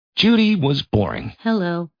Judy was boring.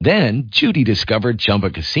 Hello. Then Judy discovered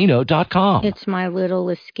ChumbaCasino.com. It's my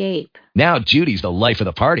little escape. Now Judy's the life of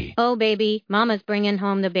the party. Oh, baby, mama's bringing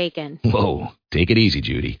home the bacon. Whoa, take it easy,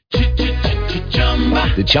 Judy.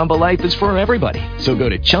 The Chumba life is for everybody. So go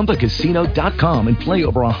to ChumbaCasino.com and play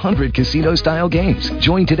over 100 casino-style games.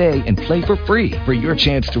 Join today and play for free for your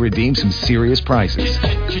chance to redeem some serious prizes.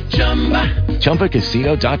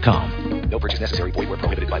 ChumbaCasino.com. No purchase necessary. Void where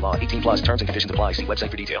prohibited by law. 18 plus terms and conditions apply. See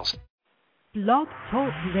website for details. Blog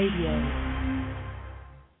Talk Radio.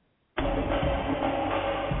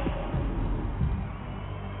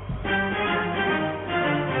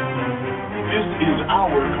 This is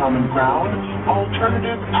Our Common Ground,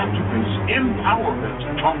 alternative activist empowerment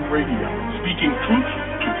talk radio, speaking truth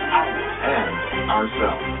to power and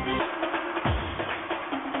ourselves.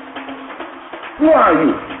 Who are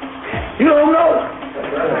you? You don't know.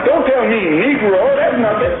 Don't tell me Negro, that's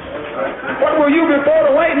nothing. What were you before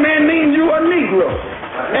the white man means you a Negro?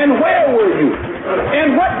 And where were you?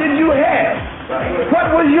 And what did you have?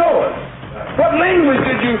 What was yours? What language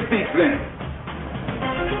did you speak then?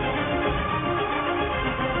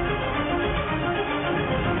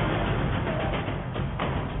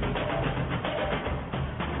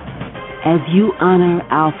 As you honor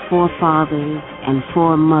our forefathers and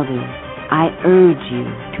foremothers, I urge you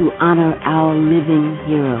to honor our living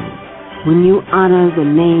heroes. When you honor the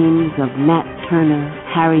names of Nat Turner,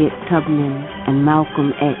 Harriet Tubman, and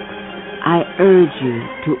Malcolm X, I urge you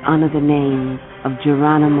to honor the names of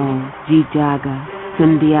Geronimo Gijaga,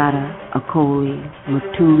 Sundiata Acoli,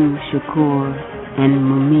 Mutulu Shakur, and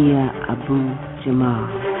Mumia Abu-Jamal.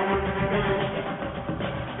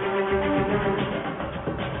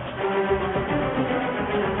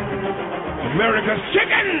 America's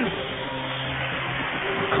chickens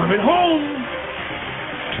coming home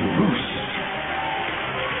to roost.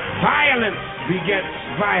 Violence begets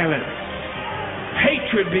violence.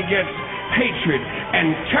 Hatred begets hatred.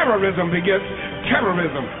 And terrorism begets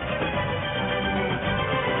terrorism.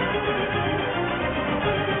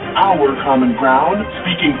 Our Common Ground,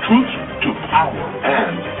 speaking truth to power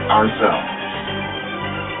and ourselves.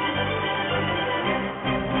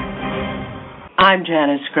 I'm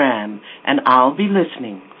Janice Graham, and I'll be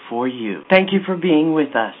listening for you. Thank you for being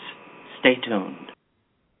with us. Stay tuned.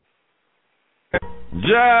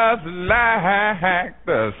 Just like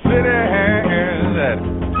the city that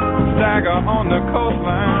stagger on the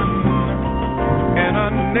coastline, and a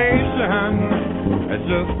nation that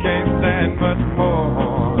just can't stand much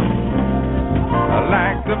more.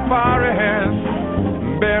 Like the forest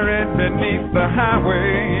buried beneath the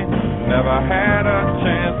highway, never had a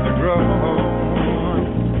chance to grow.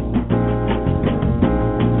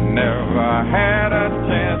 Never had a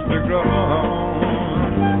chance to grow.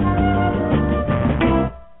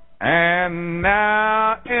 And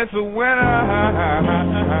now it's winter.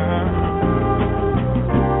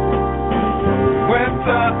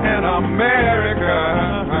 Winter in America.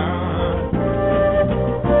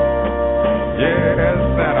 Yes,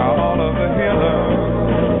 and all of the healers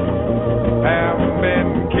have been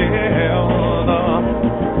killed,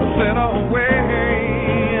 sent away.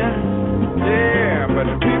 Yeah, but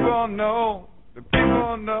the people know it's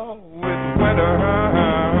winter.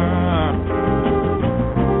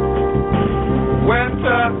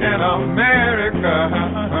 Winter in America.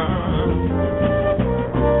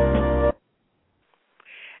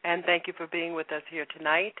 And thank you for being with us here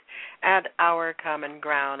tonight at Our Common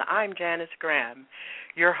Ground. I'm Janice Graham,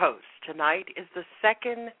 your host. Tonight is the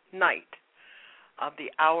second night of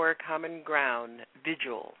the Our Common Ground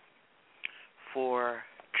Vigil for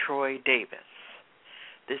Troy Davis.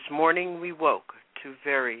 This morning we woke to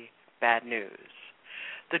very bad news.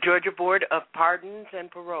 The Georgia Board of Pardons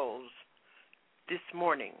and Paroles this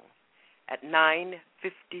morning at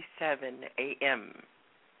 9:57 a.m.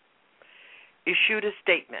 issued a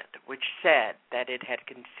statement which said that it had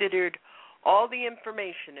considered all the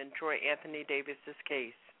information in Troy Anthony Davis's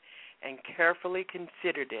case and carefully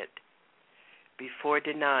considered it before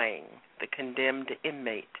denying the condemned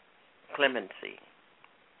inmate clemency.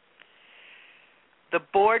 The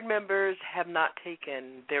board members have not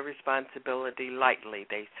taken their responsibility lightly,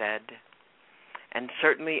 they said, and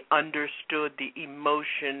certainly understood the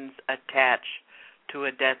emotions attached to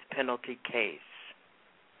a death penalty case.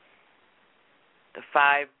 The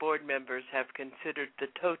 5 board members have considered the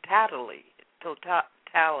totality,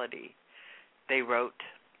 they wrote,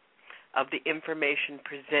 of the information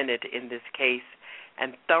presented in this case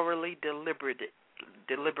and thoroughly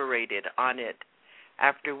deliberated on it,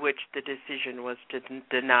 after which the decision was to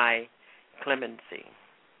deny clemency.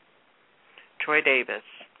 Troy Davis,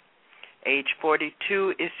 age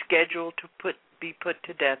 42, is scheduled to put be put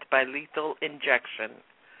to death by lethal injection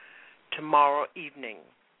tomorrow evening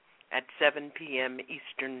at 7 p.m.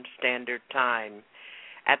 Eastern Standard Time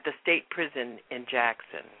at the state prison in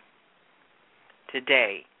Jackson.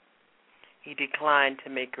 Today, he declined to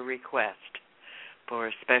make a request for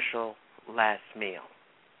a special last meal.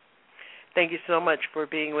 Thank you so much for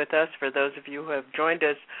being with us. For those of you who have joined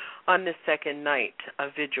us on this second night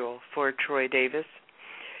of Vigil for Troy Davis,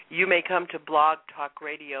 you may come to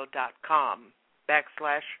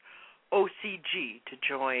blogtalkradio.com/OCG to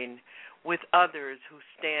join with others who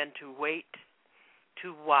stand to wait,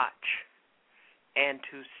 to watch, and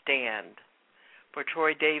to stand for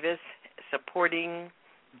Troy Davis, supporting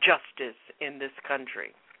justice in this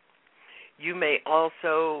country. You may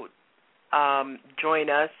also join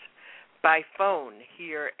us by phone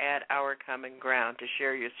here at Our Common Ground to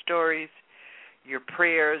share your stories, your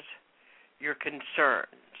prayers, your concerns.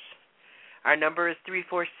 Our number is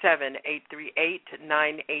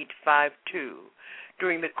 347-838-9852.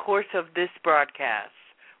 During the course of this broadcast,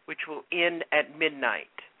 which will end at midnight,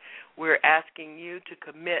 we're asking you to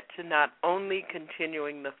commit to not only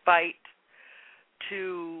continuing the fight,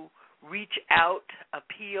 to reach out,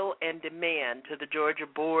 appeal, and demand to the Georgia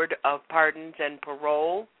Board of Pardons and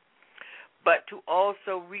Parole, but to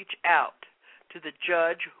also reach out to the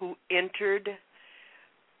judge who entered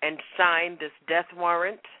and signed this death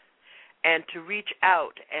warrant, and to reach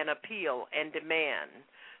out and appeal and demand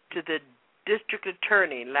to the District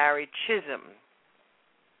Attorney, Larry Chisholm,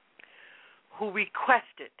 who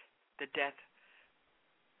requested the death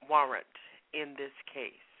warrant in this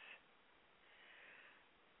case.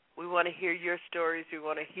 We want to hear your stories. We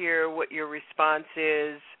want to hear what your response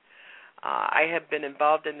is. I have been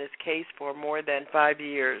involved in this case for more than 5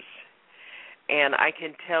 years, and I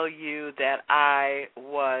can tell you that I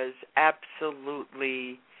was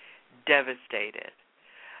absolutely devastated.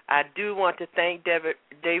 I do want to thank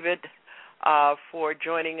David for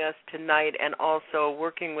joining us tonight and also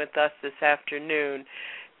working with us this afternoon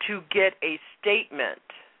to get a statement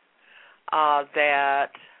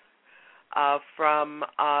from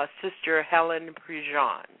Sister Helen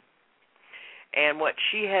Prejean. And what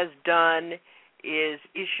she has done is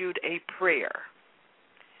issued a prayer.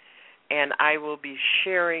 And I will be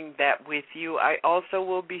sharing that with you. I also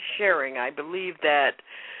will be sharing, I believe that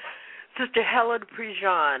Sister Helen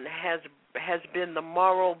Prejean has been the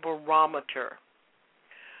moral barometer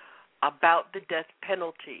about the death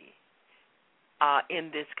penalty in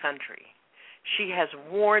this country. She has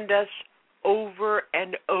warned us over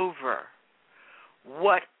and over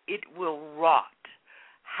what it will rot,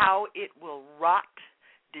 how it will rot,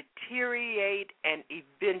 deteriorate, and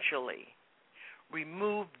eventually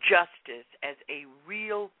remove justice as a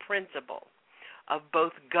real principle of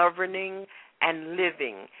both governing and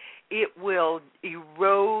living. It will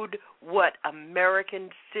erode what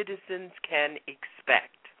American citizens can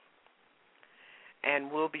expect.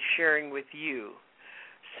 And we'll be sharing with you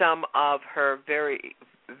some of her very,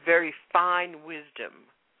 very fine wisdom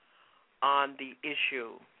on the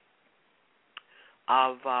issue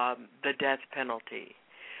of the death penalty.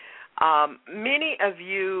 Many of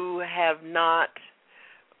you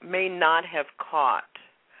may not have caught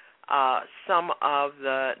some of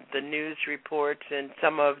the news reports and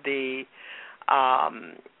some of the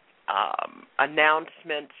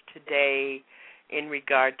announcements today in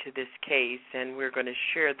regard to this case, and we're going to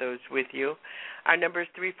share those with you. Our number is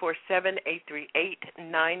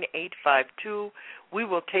 347-838-9852. We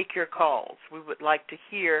will take your calls. We would like to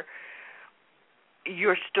hear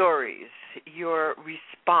your stories, your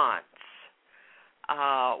response,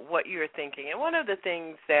 what you're thinking. And one of the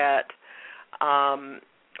things that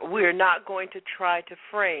we're not going to try to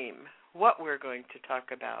frame what we're going to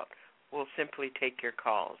talk about. We'll simply take your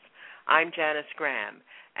calls. I'm Janice Graham,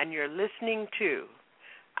 and you're listening to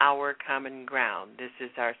Our Common Ground. This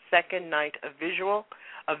is our second night of Vigil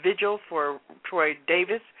for Troy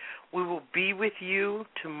Davis. We will be with you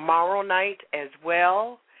tomorrow night as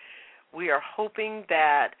well. We are hoping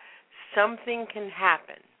that something can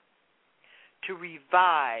happen to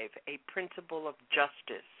revive a principle of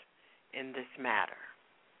justice in this matter.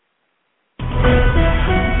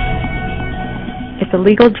 It's a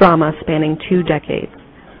legal drama spanning 2 decades.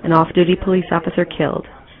 An off-duty police officer killed,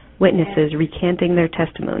 witnesses recanting their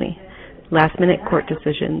testimony, last-minute court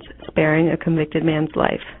decisions sparing a convicted man's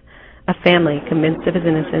life, a family convinced of his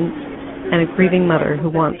innocence, and a grieving mother who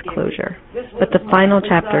wants closure. But the final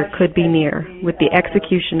chapter could be near, with the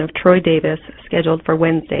execution of Troy Davis scheduled for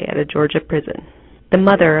Wednesday at a Georgia prison. The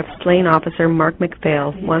mother of slain officer Mark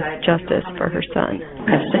McPhail wants justice for her son.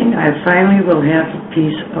 I think I finally will have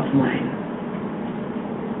peace of mind.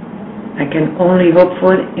 I can only hope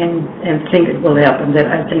for it and think it will happen, that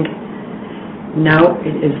I think now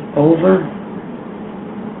it is over.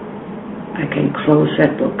 I can close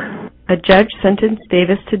that book. A judge sentenced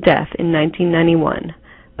Davis to death in 1991,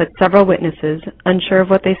 but several witnesses, unsure of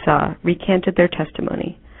what they saw, recanted their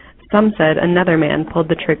testimony. Some said another man pulled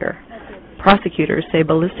the trigger. Prosecutors say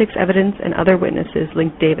ballistics evidence and other witnesses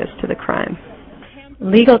linked Davis to the crime.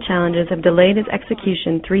 Legal challenges have delayed his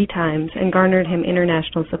execution 3 times and garnered him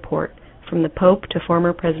international support, from the Pope to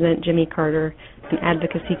former President Jimmy Carter and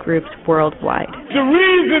advocacy groups worldwide. The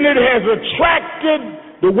reason it has attracted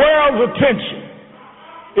the world's attention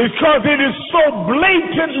is because it is so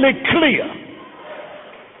blatantly clear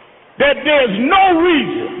that there's no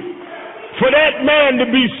reason for that man to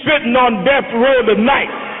be sitting on death row tonight.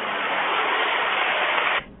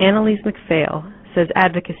 Annalise McPhail says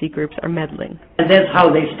advocacy groups are meddling. And that's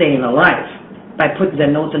how they stay alive, by putting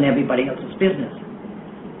their nose in everybody else's business.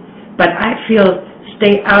 But I feel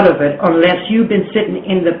stay out of it unless you've been sitting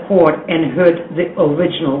in the court and heard the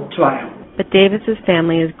original trial. But Davis's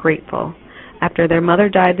family is grateful. After their mother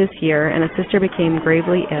died this year and a sister became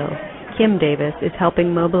gravely ill, Kim Davis is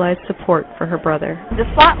helping mobilize support for her brother. The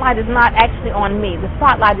spotlight is not actually on me. The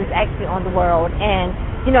spotlight is actually on the world. And,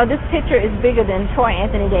 you know, this picture is bigger than Troy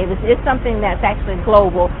Anthony Davis. It's something that's actually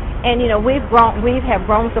global. And, you know, we have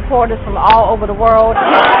grown supporters from all over the world.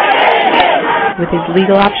 With his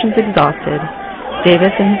legal options exhausted,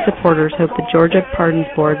 Davis and his supporters hope the Georgia Pardons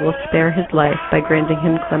Board will spare his life by granting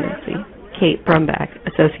him clemency. Kate Brumbach,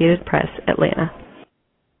 Associated Press, Atlanta.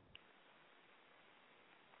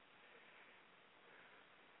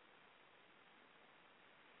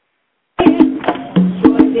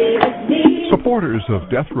 Supporters of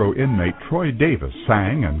death row inmate Troy Davis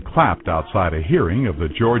sang and clapped outside a hearing of the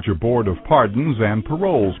Georgia Board of Pardons and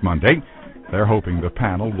Paroles Monday. They're hoping the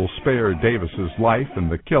panel will spare Davis's life in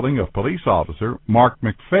the killing of police officer Mark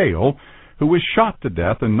McPhail, who was shot to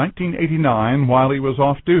death in 1989 while he was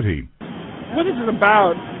off duty. What this is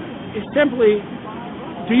about is simply,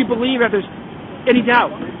 do you believe that there's any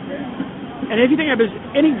doubt? And if you think that there's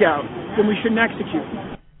any doubt, then we shouldn't execute.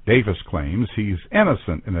 Davis claims he's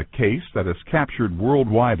innocent in a case that has captured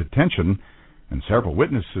worldwide attention, and several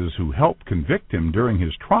witnesses who helped convict him during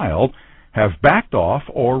his trial have backed off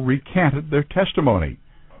or recanted their testimony.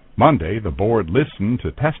 Monday, the board listened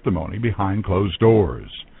to testimony behind closed doors.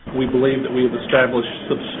 We believe that we have established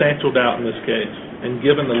substantial doubt in this case, and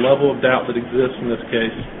given the level of doubt that exists in this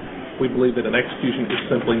case, we believe that an execution is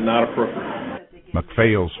simply not appropriate.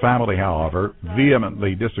 McPhail's family, however,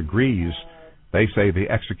 vehemently disagrees. They say the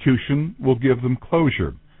execution will give them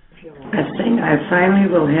closure. I think I finally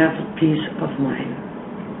will have peace of mind.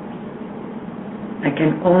 I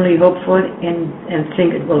can only hope for it and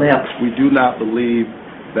think it will help. We do not believe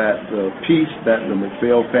that the peace that the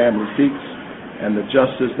McPhail family seeks and the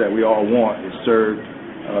justice that we all want is served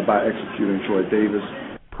by executing Troy Davis.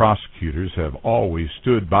 Prosecutors have always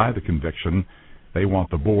stood by the conviction. They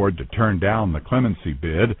want the board to turn down the clemency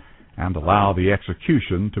bid and allow the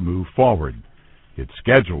execution to move forward. It's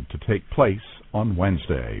scheduled to take place on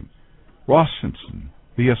Wednesday. Ross Simpson,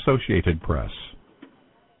 The Associated Press.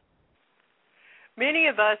 Many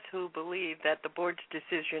of us who believe that the board's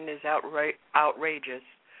decision is outrageous,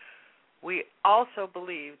 we also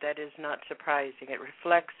believe that is not surprising. It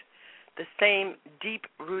reflects the same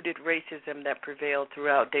deep-rooted racism that prevailed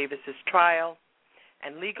throughout Davis's trial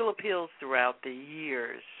and legal appeals throughout the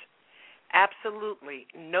years. Absolutely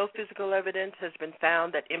no physical evidence has been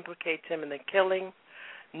found that implicates him in the killing.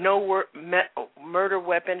 No murder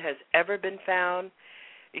weapon has ever been found,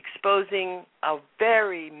 exposing a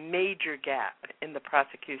very major gap in the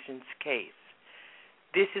prosecution's case.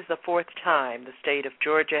 This is the 4th time the state of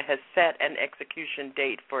Georgia has set an execution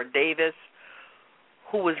date for Davis,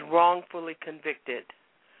 who was wrongfully convicted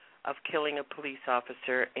of killing a police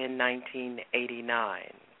officer in 1989.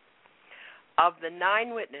 Of the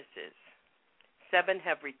 9 witnesses, 7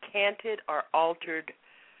 have recanted or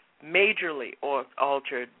majorly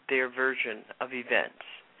altered their version of events.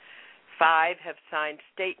 5 have signed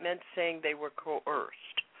statements saying they were coerced.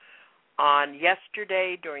 On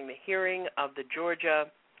yesterday, during the hearing of the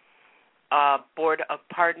Georgia Board of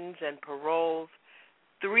Pardons and Paroles,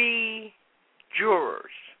 3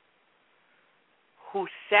 jurors who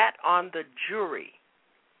sat on the jury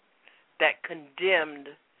that condemned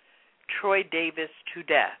Troy Davis to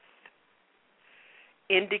death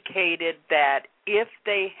indicated that if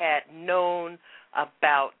they had known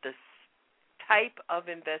about the type of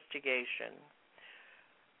investigation,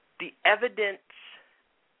 the evidence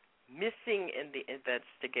missing in the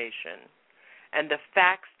investigation, and the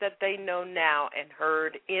facts that they know now and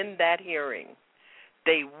heard in that hearing,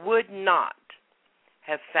 they would not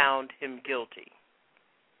have found him guilty.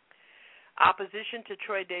 Opposition to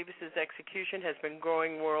Troy Davis's execution has been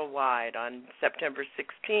growing worldwide. On September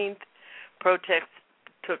 16th, protests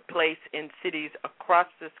took place in cities across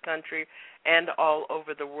this country and all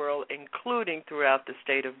over the world, including throughout the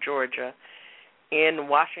state of Georgia, in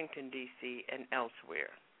Washington, D.C., and elsewhere.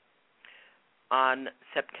 On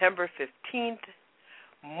September 15th,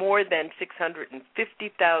 more than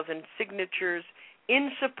 650,000 signatures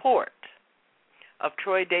in support of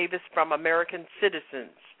Troy Davis from American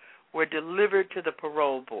citizens were delivered to the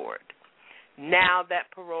parole board. Now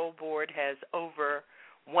that parole board has over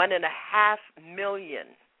 1.5 million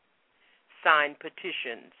signed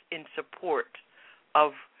petitions in support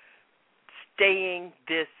of staying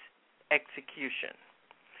this execution.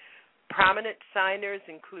 Prominent signers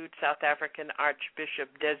include South African Archbishop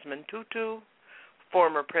Desmond Tutu,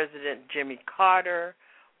 former President Jimmy Carter,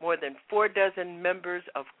 more than 24 members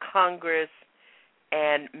of Congress,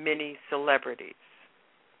 and many celebrities.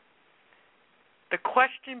 The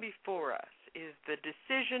question before us is the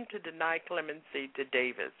decision to deny clemency to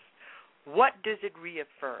Davis. What does it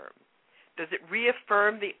reaffirm? Does it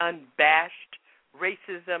reaffirm the unabashed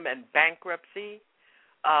racism and bankruptcy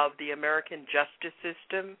of the American justice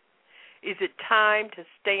system? Is it time to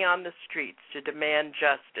stay on the streets to demand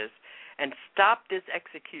justice and stop this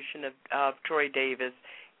execution of Troy Davis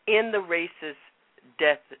in the racist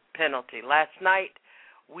death penalty? Last night,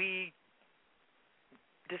 we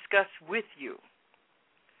discussed with you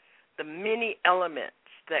the many elements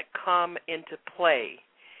that come into play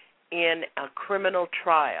in a criminal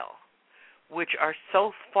trial, which are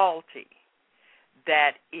so faulty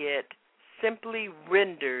that it simply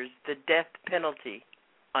renders the death penalty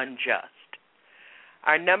unjust.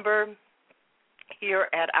 Our number here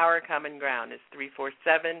at Our Common Ground is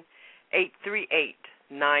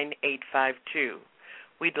 347-838-9852.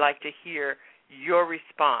 We'd like to hear your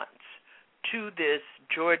response to this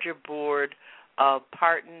Georgia Board of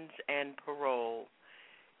Pardons and Parole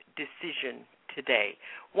decision today.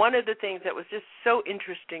 One of the things that was just so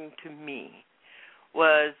interesting to me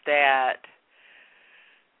was that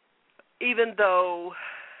even though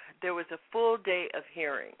there was a full day of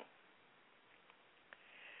hearing,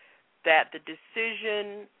 that the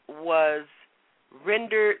decision was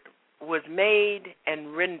made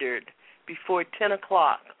and rendered before 10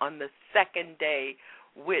 o'clock on the second day,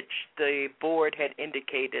 which the board had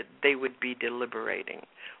indicated they would be deliberating.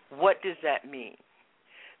 What does that mean?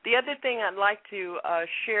 The other thing I'd like to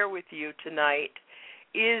share with you tonight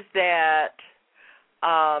is that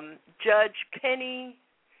Judge Penny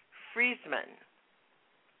Friesman,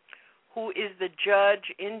 who is the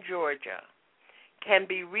judge in Georgia, can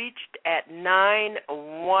be reached at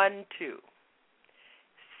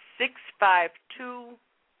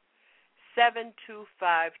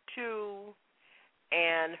 912-652-7252,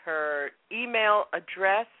 and her email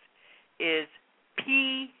address is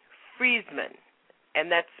pfriesman, and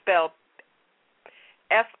that's spelled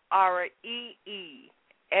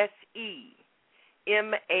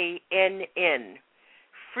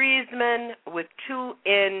Freesemann, Friesman with 2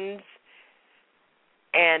 N's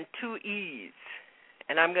and 2 E's.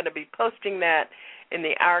 And I'm going to be posting that in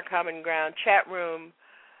the Our Common Ground chat room.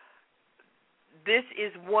 This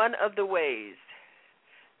is one of the ways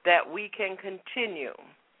that we can continue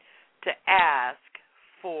to ask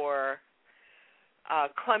for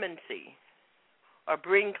clemency, or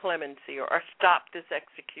bring clemency, or stop this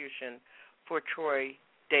execution for Troy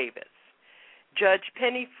Davis. Judge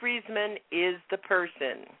Penny Friesman is the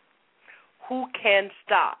person who can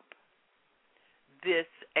stop this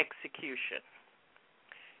execution.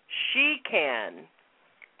 She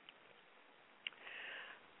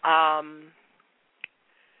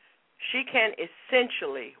can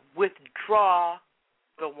essentially withdraw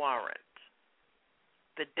the warrant,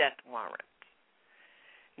 the death warrant.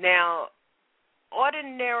 Now,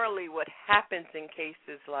 ordinarily what happens in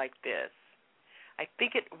cases like this, I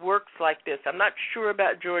think it works like this. I'm not sure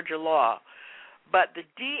about Georgia law, but the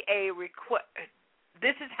DA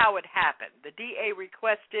this is how it happened. The DA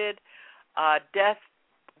requested a death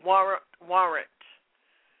warrant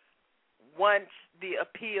once the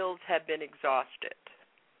appeals had been exhausted.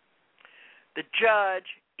 The judge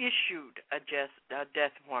issued a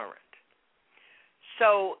death warrant.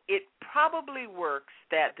 So it probably works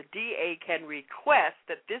that the DA can request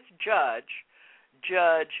that this judge,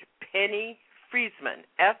 Judge Penny Friesman,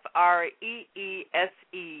 Freesemann,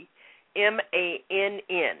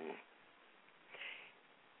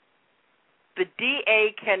 the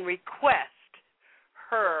DA can request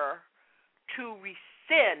her to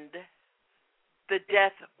rescind the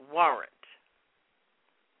death warrant.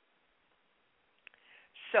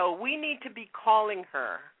 So we need to be calling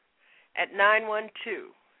her at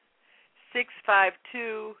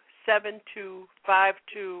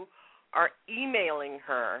 912-652-7252 or emailing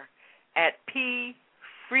her at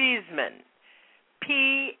pfriesman,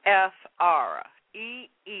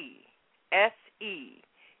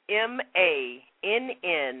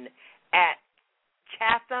 PFREESEMANN at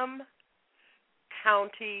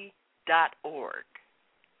chathamcounty.org.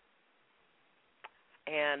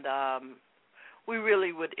 And we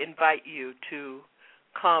really would invite you to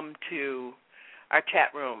come to our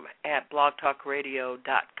chat room at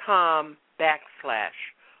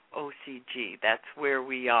blogtalkradio.com/OCG. That's where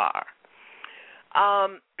we are.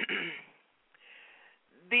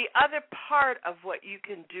 The other part of what you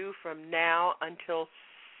can do from now until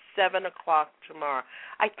 7 o'clock tomorrow,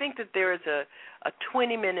 I think that there is a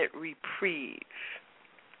 20-minute reprieve,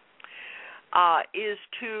 is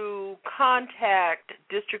to contact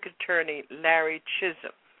District Attorney Larry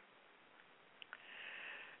Chisholm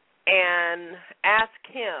and ask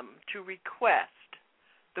him to request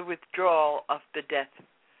the withdrawal of the death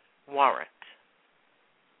warrant.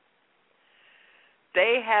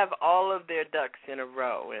 They have all of their ducks in a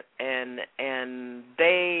row, and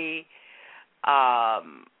they are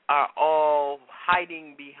all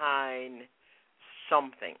hiding behind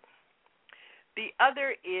something. The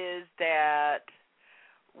other is that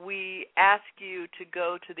we ask you to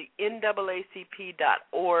go to the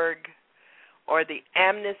NAACP.org or the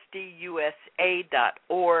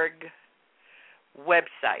AmnestyUSA.org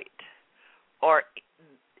website or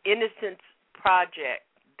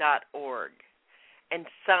InnocenceProject.org and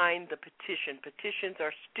sign the petition. Petitions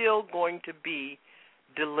are still going to be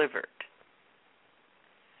delivered.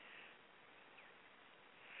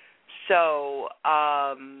 So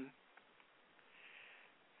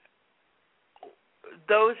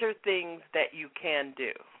those are things that you can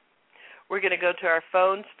do. We're going to go to our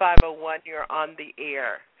phones. 501, you're on the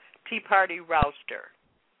air. Tea Party Rouster.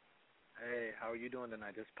 Hey, how are you doing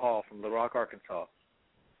tonight? This is Paul from Little Rock, Arkansas.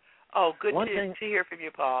 Oh, good to hear from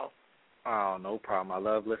you, Paul. Oh, no problem. I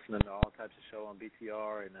love listening to all types of show on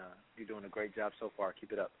BTR, and you're doing a great job so far.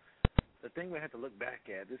 Keep it up. The thing we have to look back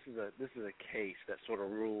at, this is a case that sort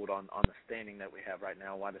of ruled on the standing that we have right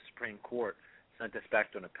now, why the Supreme Court sent this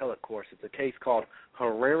back to an appellate course. It's a case called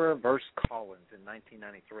Herrera v. Collins in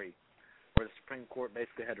 1993, where the Supreme Court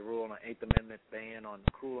basically had to rule on an Eighth Amendment ban on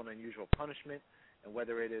cruel and unusual punishment and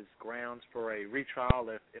whether it is grounds for a retrial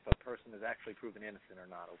if a person is actually proven innocent or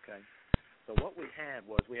not, okay? So what we had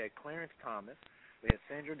was we had Clarence Thomas, we had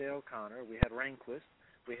Sandra Day O'Connor, we had Rehnquist,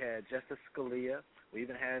 we had Justice Scalia, we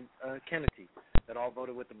even had Kennedy that all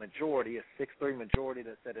voted with the majority, a 6-3 majority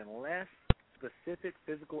that said unless specific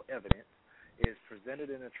physical evidence is presented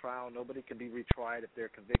in a trial, nobody can be retried if they're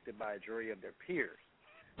convicted by a jury of their peers.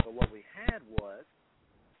 So what we had was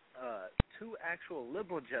two actual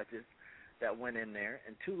liberal judges that went in there,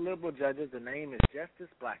 and two liberal judges, the name is Justice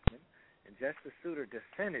Blackmun, and Justice Souter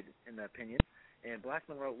dissented in the opinion, and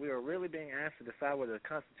Blackmun wrote, we are really being asked to decide whether the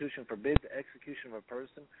Constitution forbids the execution of a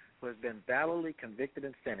person who has been validly convicted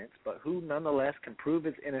and sentenced, but who nonetheless can prove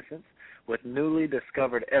his innocence with newly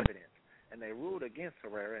discovered evidence. And they ruled against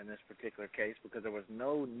Herrera in this particular case because there was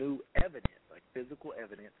no new evidence, like physical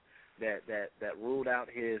evidence, that ruled out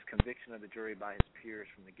his conviction of the jury by his peers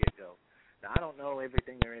from the get-go. Now, I don't know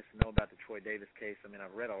everything there is to know about the Troy Davis case. I mean,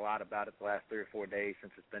 I've read a lot about it the last 3 or 4 days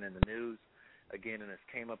since it's been in the news again, and it's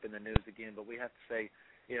came up in the news again. But we have to say,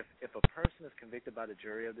 if a person is convicted by the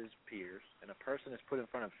jury of his peers, and a person is put in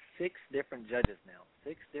front of 6 different judges now,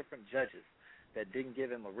 6 different judges that didn't give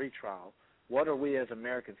him a retrial, what are we as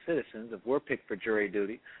American citizens, if we're picked for jury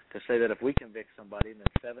duty, to say that if we convict somebody and then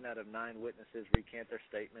 7 out of 9 witnesses recant their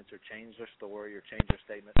statements or change their story or change their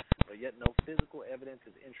statement, but yet no physical evidence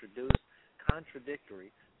is introduced contradictory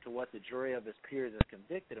to what the jury of his peers has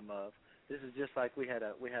convicted him of? This is just like we had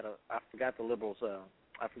a I forgot the liberals,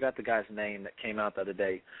 I forgot the guy's name that came out the other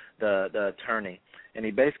day, the attorney, and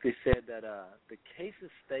he basically said that the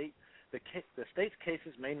cases state the state's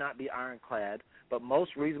cases may not be ironclad, but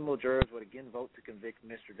most reasonable jurors would again vote to convict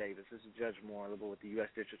Mr. Davis. This is Judge Moore, liberal with the U.S.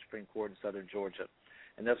 District Supreme Court in Southern Georgia.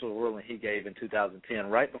 And that's what ruling he gave in 2010,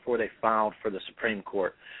 right before they filed for the Supreme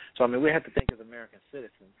Court. So, I mean, we have to think as American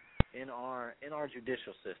citizens in our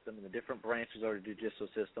judicial system, in the different branches of the judicial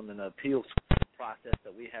system, and the appeals process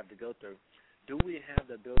that we have to go through. Do we have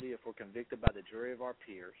the ability, if we're convicted by the jury of our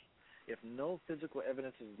peers, if no physical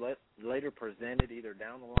evidence is later presented, either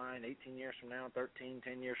down the line, 18 years from now, 13,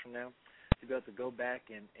 10 years from now, to be able to go back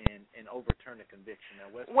and overturn a conviction?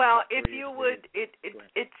 Now, well, if you would,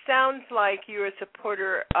 it sounds like you're a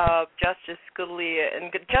supporter of Justice Scalia,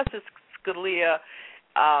 and Justice Scalia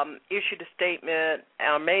issued a statement,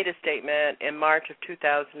 made a statement in March of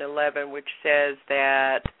 2011, which says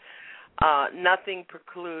that nothing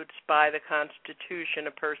precludes by the Constitution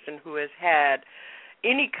a person who has had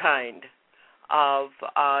any kind of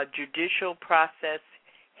judicial process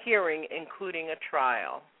hearing, including a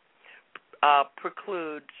trial,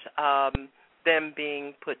 precludes them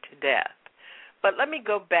being put to death. But let me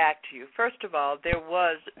go back to you. First of all, there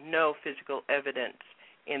was no physical evidence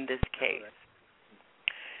in this case.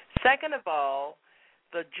 Second of all,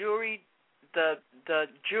 the jury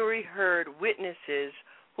heard witnesses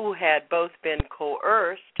who had both been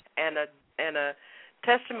coerced and a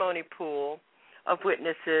testimony pool of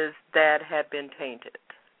witnesses that had been tainted.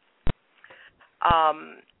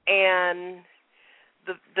 And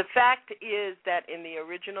the fact is that in the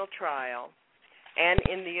original trial and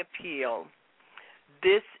in the appeal,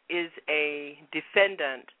 this is a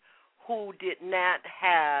defendant who did not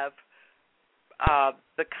have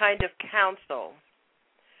the kind of counsel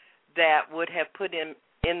that would have put him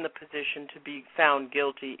in the position to be found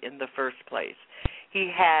guilty in the first place. He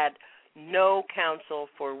had no counsel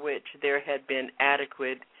for which there had been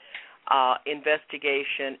adequate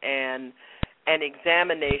investigation and an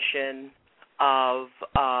examination of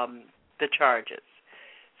the charges.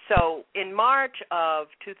 So in March of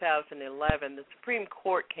 2011, the Supreme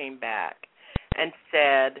Court came back and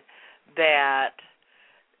said that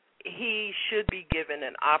he should be given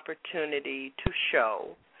an opportunity to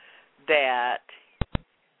show that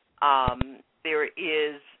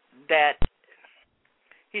that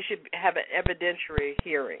he should have an evidentiary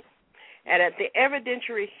hearing. And at the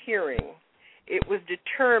evidentiary hearing, it was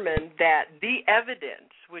determined that the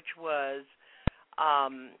evidence, which was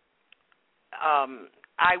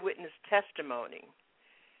eyewitness testimony,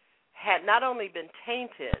 had not only been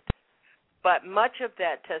tainted, but much of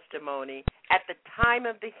that testimony at the time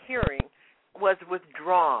of the hearing was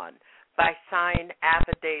withdrawn by signed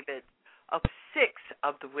affidavits of 6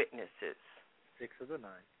 of the witnesses. 6 of the 9.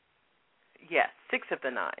 Yes, 6 of the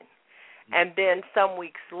 9. Mm-hmm. And then some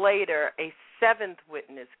weeks later, a 7th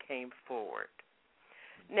witness came forward.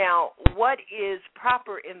 Now, what is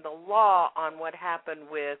proper in the law on what happened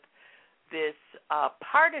with this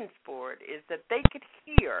pardons board is that they could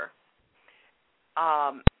hear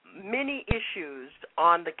many issues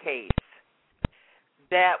on the case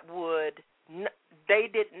that they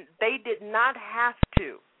did not have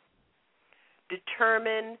to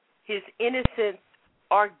determine his innocence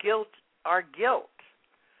or guilt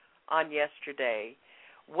on yesterday.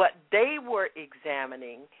 What they were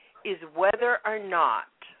examining is whether or not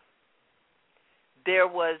there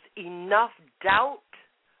was enough doubt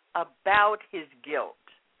about his guilt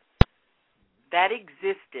that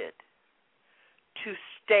existed to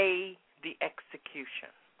stay the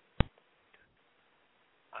execution.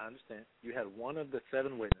 I understand. You had one of the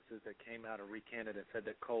 7 witnesses that came out and recanted and said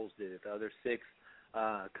that Coles did it. The other 6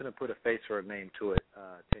 couldn't put a face or a name to it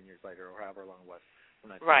 10 years later or however long it was.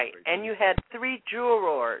 Right. And you had 3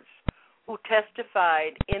 jurors who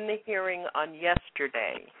testified in the hearing on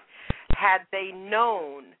yesterday. Had they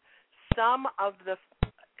known some of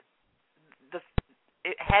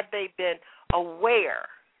had they been aware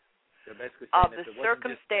of the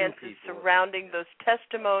circumstances surrounding those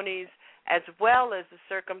testimonies as well as the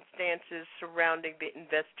circumstances surrounding the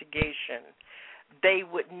investigation, they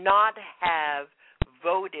would not have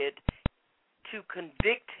voted to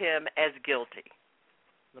convict him as guilty.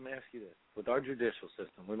 Let me ask you this. With our judicial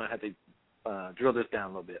system, we might have to drill this down a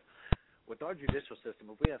little bit. With our judicial system,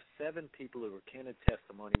 if we have 7 people who recanted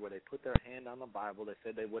testimony where they put their hand on the Bible, they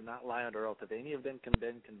said they would not lie under oath, have any of them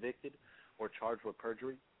been convicted or charged with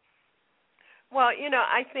perjury? Well,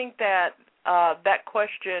 I think that that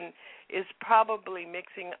question is probably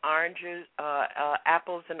mixing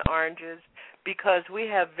apples and oranges, because we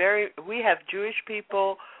have Jewish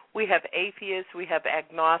people, we have atheists, we have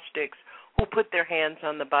agnostics who put their hands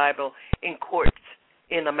on the Bible in courts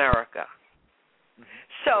in America. Mm-hmm.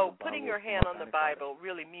 So putting your hand on the Bible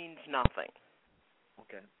really means nothing.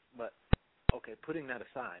 Okay, but putting that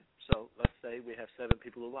aside, so let's say we have 7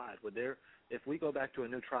 people who lied. If we go back to a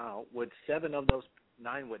new trial, would 7 of those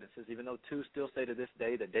 9 witnesses, even though 2 still say to this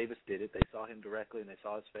day that Davis did it, they saw him directly and they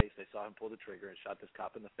saw his face, they saw him pull the trigger and shot this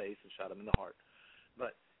cop in the face and shot him in the heart.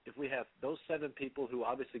 But if we have those 7 people who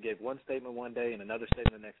obviously gave one statement one day and another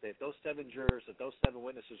statement the next day, if those 7 jurors, if those 7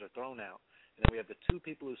 witnesses are thrown out, and then we have the 2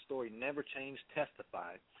 people whose story never changed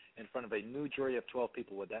testify in front of a new jury of 12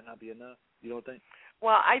 people, would that not be enough? You don't think?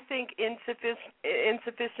 Well, I think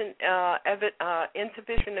insufficient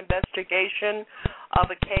investigation of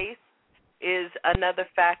a case is another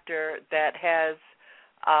factor that has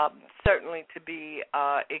certainly to be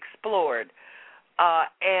explored.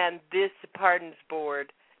 and this pardons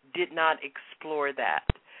board did not explore that.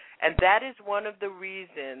 And that is one of the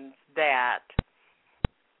reasons that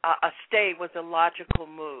a stay was a logical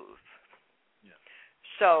move. Yeah.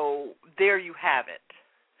 So there you have it.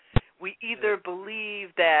 We either believe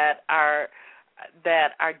that our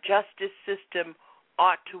justice system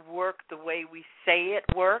ought to work the way we say it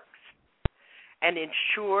works and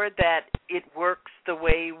ensure that it works the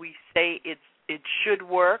way we say it should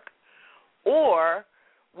work, or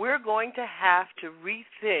we're going to have to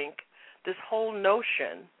rethink this whole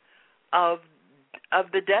notion of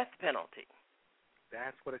the death penalty.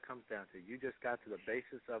 That's what it comes down to. You just got to the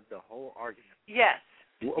basis of the whole argument. Yes.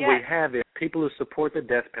 What we have is people who support the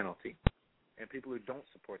death penalty and people who don't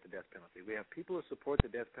support the death penalty. We have people who support the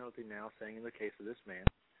death penalty now, saying in the case of this man,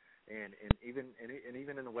 and even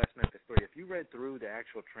in the West Memphis 3, if you read through the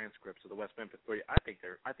actual transcripts of the West Memphis 3, I think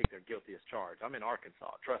they're guilty as charged. I'm in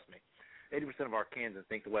Arkansas, trust me. 80% of Arkansans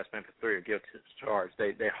think the West Memphis 3 are guilty as charged.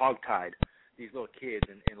 They hogtied these little kids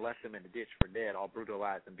and left them in the ditch for dead, all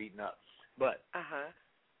brutalized and beaten up. But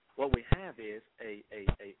what we have is a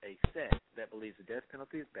sect that believes the death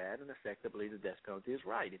penalty is bad and a sect that believes the death penalty is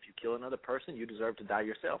right. If you kill another person, you deserve to die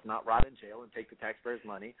yourself, not rot in jail and take the taxpayers'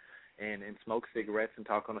 money and smoke cigarettes and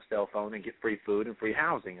talk on a cell phone and get free food and free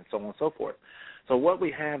housing and so on and so forth. So what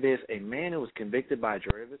we have is a man who was convicted by a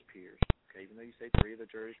jury of his peers. Okay, even though you say 3 of the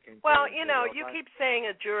juries came forward. Well, you know, you keep saying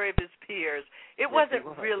a jury of his peers. It wasn't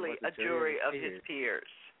really a jury of his peers.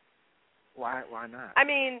 Why not? I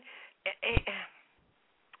mean,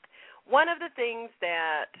 one of the things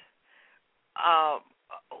that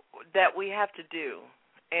we have to do,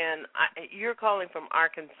 and you're calling from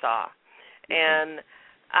Arkansas, and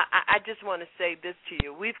I just want to say this to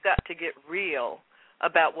you. We've got to get real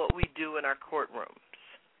about what we do in our courtrooms.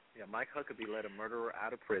 Yeah, Mike Huckabee let a murderer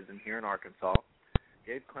out of prison here in Arkansas,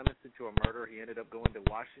 gave clemency to a murderer. He ended up going to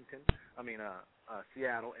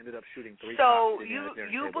Seattle, ended up shooting 3 cops. So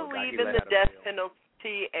you believe in the death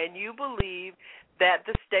penalty, and you believe that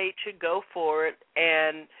the state should go for it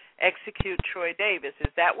and execute Troy Davis.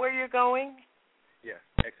 Is that where you're going? Yes,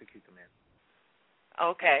 execute the man.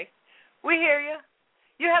 Okay. We hear you.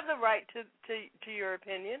 You have the right to your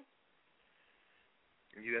opinion.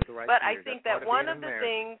 You have the right but to I think that one of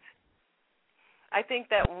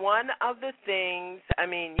the things, I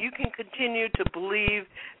mean, you can continue to believe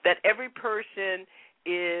that every person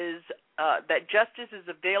is, that justice is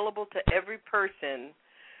available to every person,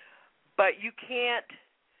 but you can't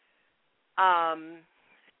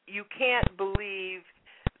believe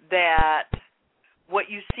that what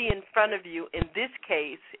you see in front of you in this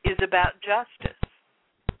case is about justice.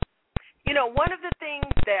 You know, one of the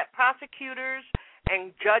things that prosecutors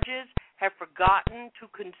and judges have forgotten to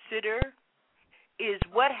consider is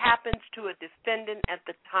what happens to a defendant at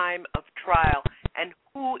the time of trial and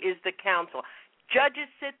who is the counsel. Judges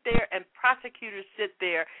sit there and prosecutors sit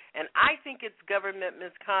there, and I think it's government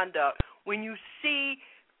misconduct when you see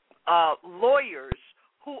lawyers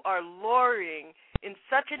who are lawyering in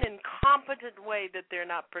such an incompetent way that they're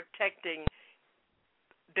not protecting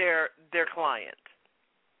their client.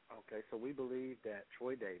 Okay, so we believe that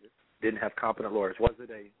Troy Davis didn't have competent lawyers. Was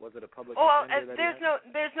it a public? Well, there's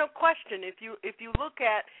no question. If you look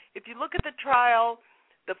at the trial,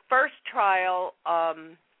 the first trial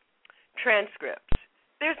transcripts,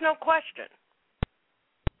 there's no question.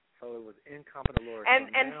 So it was incompetent lawyers.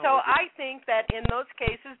 And so I think that in those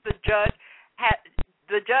cases, the judge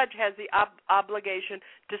has the obligation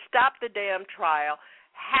to stop the damn trial,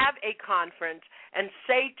 have a conference, and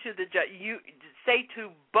say to the judge,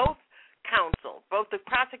 to both counsel, both the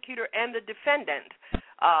prosecutor and the defense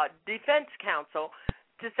counsel,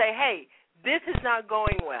 to say, hey, this is not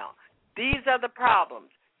going well. These are the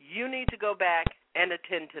problems. You need to go back and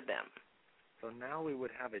attend to them. So now we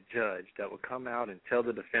would have a judge that would come out and tell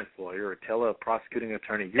the defense lawyer or tell a prosecuting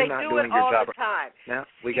attorney, you're not doing your job. They do it all the time. Now,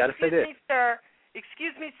 we got to say this.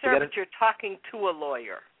 Excuse me, sir, but you're talking to a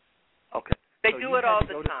lawyer. Okay. They do it all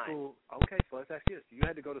the time. Okay, so let's ask you this. You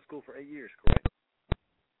had to go to school for 8 years, correct?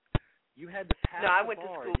 You had to pass I the went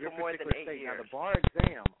bar to school in your for more than 8 state. years. Now, the bar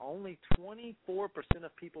exam, only 24%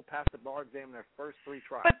 of people pass the bar exam in their first 3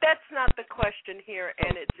 trials. But that's not the question here,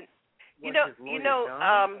 and it's,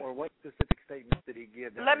 or what specific statements did he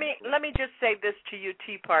give? Let me just say this to you,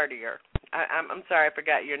 Tea Partier. I'm sorry, I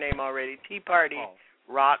forgot your name already. Tea Party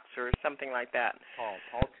Rocks or something like that.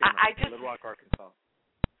 Paul Timmer, Little Rock, Arkansas.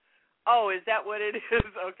 Oh, is that what it is?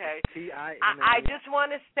 Okay. I just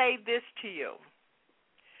want to say this to you,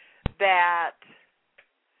 that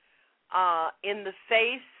in the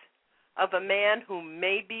face of a man who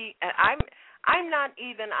may be,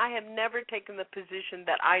 I have never taken the position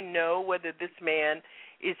that I know whether this man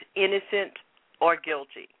is innocent or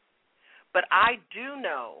guilty. But I do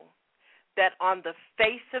know that on the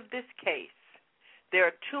face of this case, there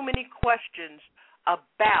are too many questions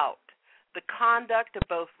about the conduct of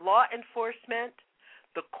both law enforcement,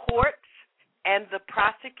 the courts, and the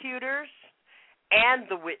prosecutors, and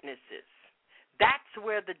the witnesses. That's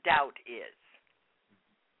where the doubt is.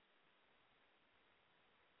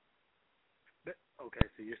 Okay,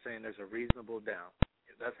 so you're saying there's a reasonable doubt.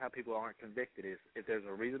 That's how people aren't convicted, is if there's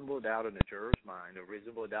a reasonable doubt in the juror's mind, a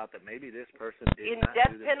reasonable doubt that maybe this person did not do this. In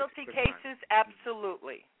death penalty cases,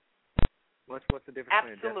 absolutely. What's the difference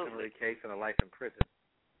between a death penalty case and a life in prison?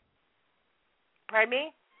 Pardon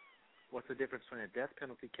me? What's the difference between a death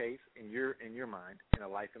penalty case in your mind and a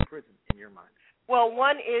life in prison in your mind? Well,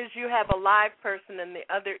 one is you have a live person and the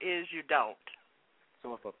other is you don't.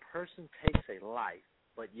 So if a person takes a life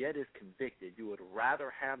but yet is convicted, you would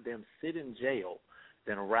rather have them sit in jail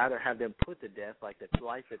than rather have them put to death like the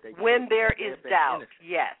life that they when there is doubt,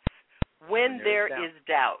 yes. When there is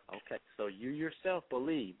doubt. Okay, so you yourself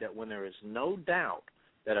believe that when there is no doubt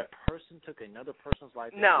that a person took another person's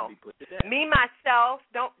life, no. Be put to death. Me myself,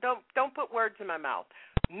 don't put words in my mouth.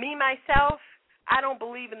 Me myself, I don't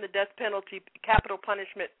believe in the death penalty, capital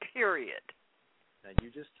punishment, period. Now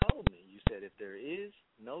you just told me. You said if there is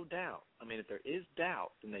no doubt, if there is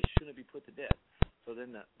doubt, then they shouldn't be put to death. So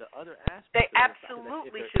then the other aspect. They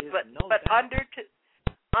absolutely should, but under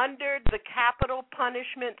the capital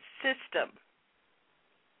punishment system,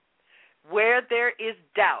 where there is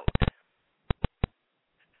doubt,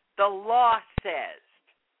 the law says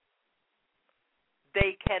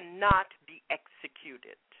they cannot be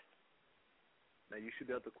executed. Now, you should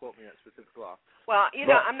be able to quote me that specific law. Well,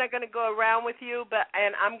 I'm not going to go around with you,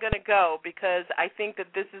 and I'm going to go because I think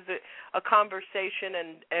that this is a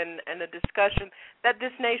conversation and a discussion that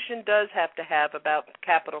this nation does have to have about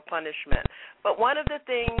capital punishment. But one of the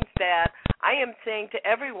things that I am saying to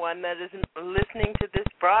everyone that is listening to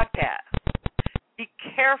this broadcast, be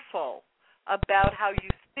careful about how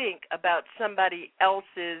you think about somebody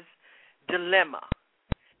else's dilemma,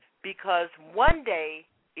 because one day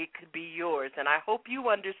it could be yours, and I hope you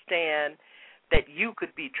understand that you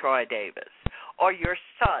could be Troy Davis or your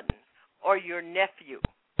son or your nephew,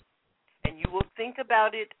 and you will think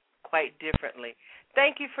about it quite differently.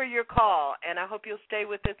 Thank you for your call, and I hope you'll stay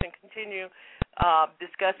with us and continue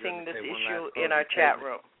discussing this issue in our chat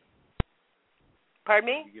room. Pardon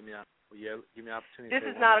me? Give me an opportunity. This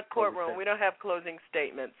is not a courtroom. We don't have closing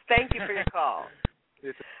statements. Thank you for your call.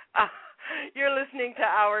 You're listening to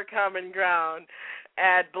Our Common Ground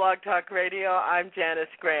at Blog Talk Radio. I'm Janice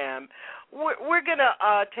Graham. We're going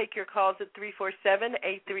to take your calls at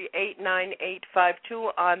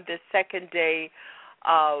 347-838-9852 on the second day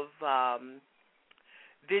of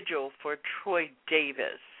Vigil for Troy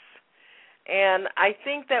Davis. And I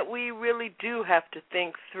think that we really do have to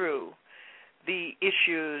think through the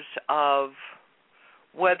issues of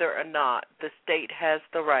whether or not the state has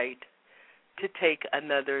the right to take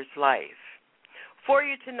another's life. For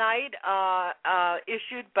you tonight,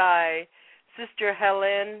 issued by Sister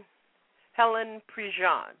Helen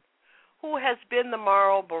Prejean, who has been the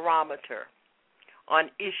moral barometer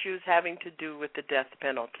on issues having to do with the death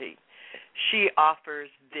penalty. She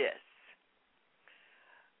offers this: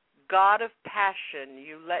 God of passion,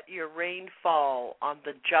 you let your rain fall on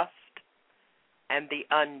the just and the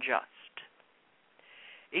unjust.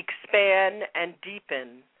 Expand and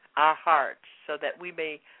deepen our hearts so that we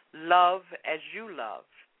may love as you love,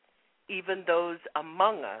 even those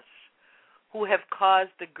among us who have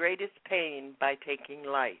caused the greatest pain by taking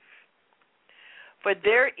life. For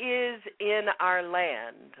there is in our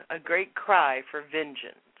land a great cry for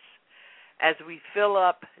vengeance as we fill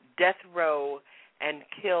up death row and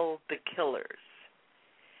kill the killers.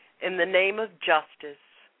 In the name of justice,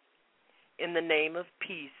 in the name of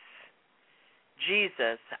peace,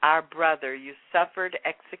 Jesus, our brother, you suffered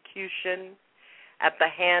execution at the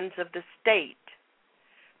hands of the state,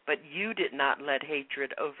 but you did not let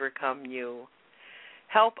hatred overcome you.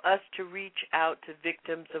 Help us to reach out to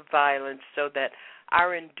victims of violence so that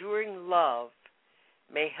our enduring love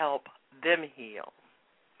may help them heal.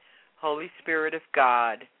 Holy Spirit of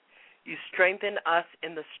God, you strengthen us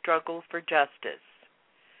in the struggle for justice.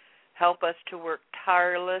 Help us to work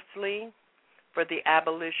tirelessly for the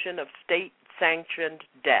abolition of state-sanctioned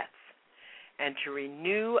death and to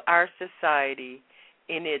renew our society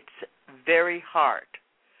in its very heart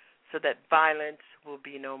so that violence will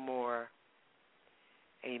be no more.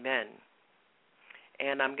 Amen.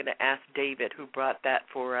 And I'm going to ask David, who brought that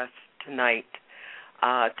for us tonight,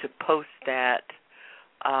 to post that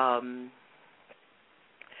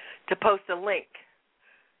to post a link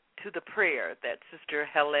to the prayer that Sister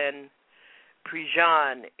Helen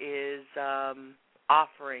Prejean is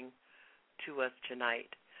offering to us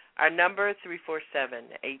tonight. Our number,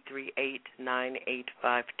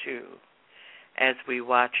 347-838-9852, as we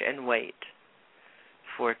watch and wait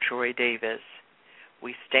for Troy Davis.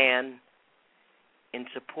 We stand in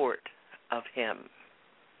support of him.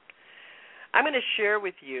 I'm going to share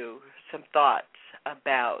with you some thoughts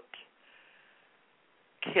about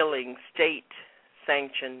killing,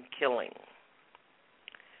 state-sanctioned killing.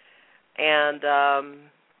 And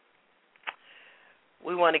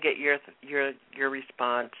we want to get your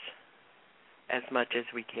response as much as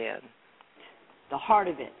we can. The heart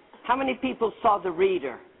of it. How many people saw The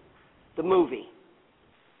Reader, the movie?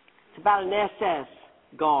 It's about an SS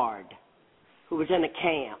guard who was in a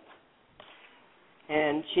camp.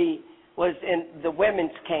 And she was in the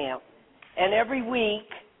women's camp. And every week,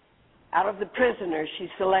 out of the prisoners, she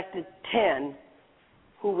selected 10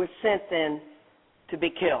 who were sent then to be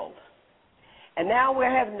killed. And now we're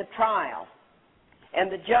having the trial. And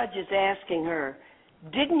the judge is asking her,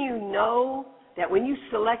 didn't you know that when you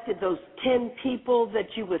selected those 10 people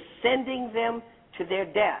that you were sending them to their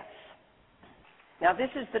deaths? Now, this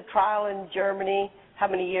is the trial in Germany, how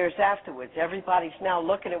many years afterwards? Everybody's now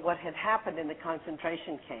looking at what had happened in the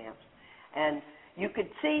concentration camps. And you could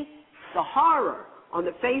see the horror on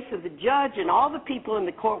the face of the judge and all the people in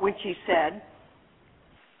the court when she said,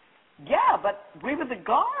 yeah, but we were the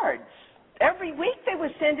guards. Every week they were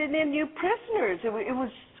sending in new prisoners. It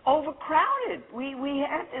was overcrowded.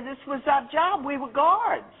 This was our job. We were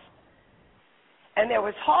guards. And there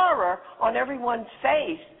was horror on everyone's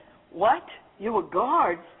face. What? You were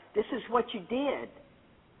guards? This is what you did.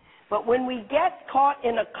 But when we get caught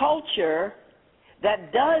in a culture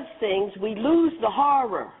that does things, we lose the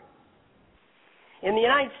horror. In the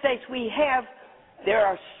United States, there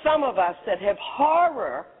are some of us that have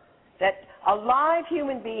horror that alive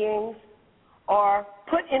human beings are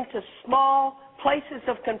put into small places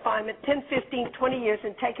of confinement, 10, 15, 20 years,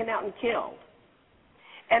 and taken out and killed.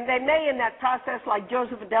 And they may, in that process, like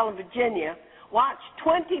Joseph Adele in Virginia, watch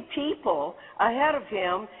 20 people ahead of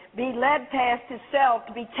him be led past his cell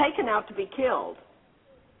to be taken out to be killed.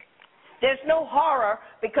 There's no horror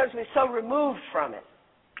because we're so removed from it.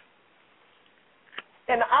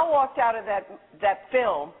 And I walked out of that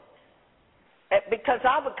film because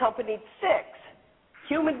I've accompanied 6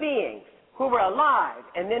 human beings who were alive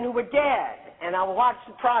and then who were dead, and I watched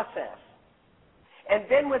the process. And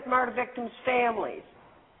then with murder victims' families,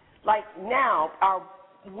 like now, our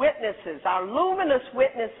witnesses, our luminous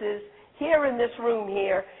witnesses here in this room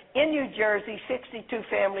here in New Jersey, 62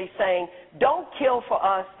 families saying, don't kill for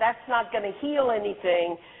us, that's not going to heal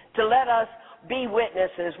anything, to let us be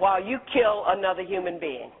witnesses while you kill another human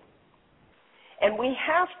being. And we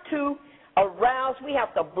have to arouse, we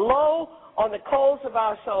have to blow on the coals of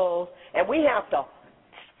our souls, and we have to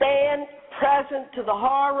stand present to the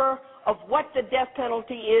horror of what the death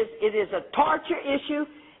penalty is. It is a torture issue.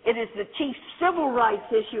 It is the chief civil rights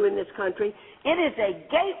issue in this country. It is a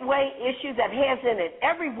gateway issue that has in it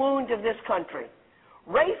every wound of this country.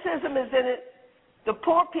 Racism is in it. The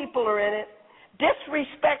poor people are in it.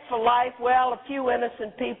 Disrespect for life, well, a few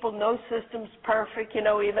innocent people, no system's perfect.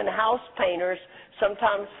 Even house painters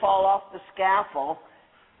sometimes fall off the scaffold.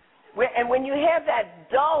 And when you have that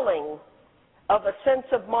dulling of a sense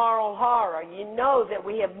of moral horror, you know that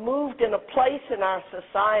we have moved in a place in our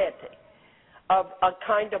society of a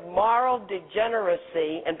kind of moral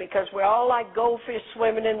degeneracy, and because we're all like goldfish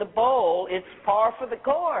swimming in the bowl, it's par for the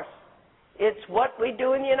course. It's what we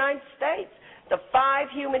do in the United States. The 5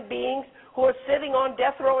 human beings who are sitting on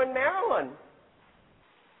death row in Maryland,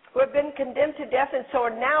 who have been condemned to death and so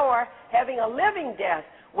now are having a living death,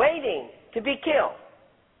 waiting to be killed.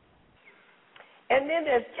 And then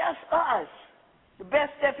there's just us. The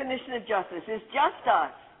best definition of justice is just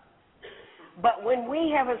us. But when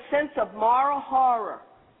we have a sense of moral horror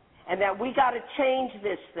and that we got to change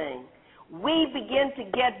this thing, we begin to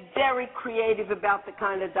get very creative about the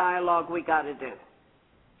kind of dialogue we got to do.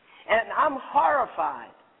 And I'm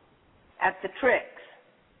horrified at the tricks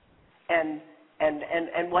and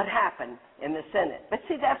what happened in the Senate. But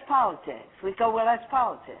see, that's politics. We go, well, that's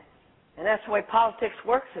politics. And that's the way politics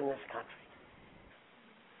works in this country.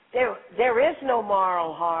 There is no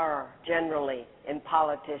moral horror generally in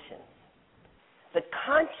politicians. The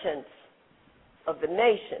conscience of the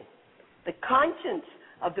nation, the conscience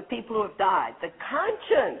of the people who have died, the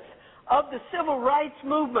conscience of the civil rights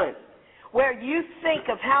movement, where you think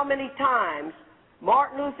of how many times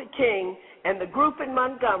Martin Luther King and the group in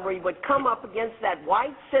Montgomery would come up against that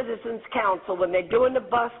white citizens council when they're doing the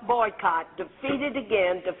bus boycott, defeated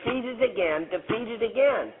again, defeated again, defeated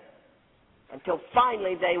again, until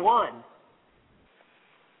finally they won.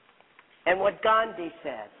 And what Gandhi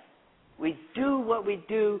said, we do what we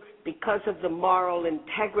do because of the moral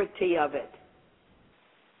integrity of it.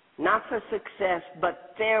 Not for success,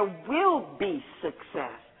 but there will be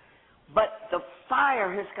success. But the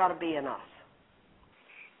fire has got to be in us.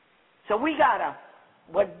 So we got to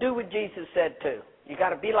do what Jesus said too. You got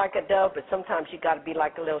to be like a dove, but sometimes you got to be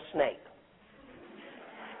like a little snake.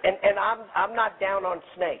 And I'm not down on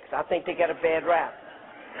snakes. I think they get a bad rap.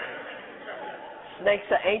 Snakes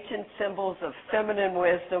are ancient symbols of feminine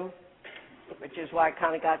wisdom, which is why I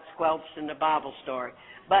kind of got squelched in the Bible story.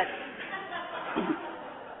 But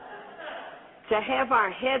to have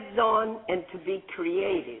our heads on and to be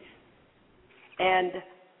creative. And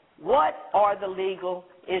what are the legal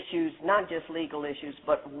issues, not just legal issues,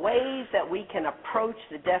 but ways that we can approach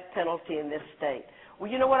the death penalty in this state? Well,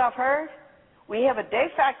 you know what I've heard? We have a de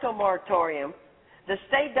facto moratorium. The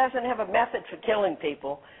state doesn't have a method for killing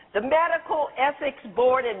people. The Medical Ethics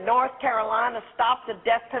Board in North Carolina stopped the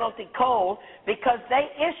death penalty cold because they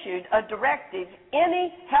issued a directive.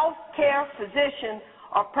 Any health care physician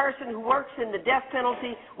or person who works in the death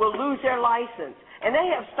penalty will lose their license. And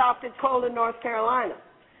they have stopped it cold in North Carolina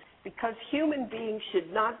because human beings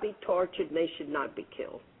should not be tortured and they should not be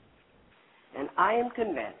killed. And I am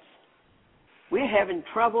convinced we're having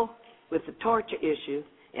trouble with the torture issue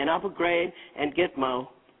in Abu Ghraib and Gitmo.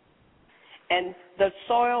 And the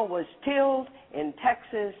soil was tilled in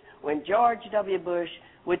Texas when George W. Bush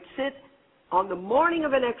would sit on the morning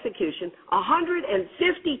of an execution,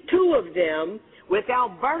 152 of them, with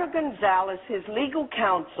Alberto Gonzalez, his legal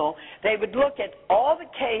counsel. They would look at all the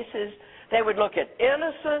cases. They would look at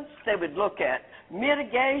innocence. They would look at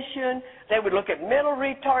mitigation. They would look at mental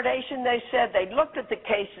retardation. They said they looked at the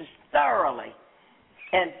cases thoroughly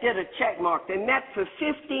and did a check mark. They met for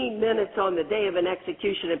 15 minutes on the day of an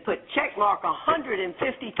execution and put check mark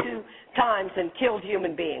 152 times and killed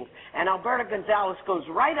human beings. And Alberto Gonzalez goes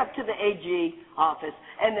right up to the AG office,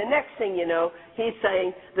 and the next thing you know, he's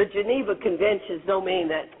saying the Geneva Conventions don't mean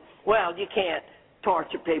that, well, you can't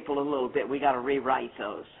torture people a little bit. We got to rewrite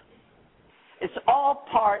those. It's all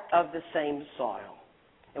part of the same soil.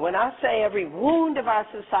 And when I say every wound of our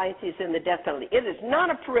society is in the death penalty, it is not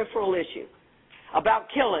a peripheral issue about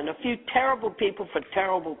killing a few terrible people for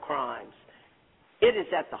terrible crimes. It is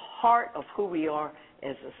at the heart of who we are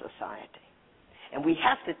as a society. And we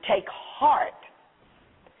have to take heart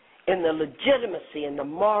in the legitimacy and the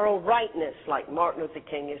moral rightness, like Martin Luther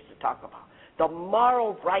King used to talk about, the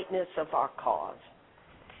moral rightness of our cause.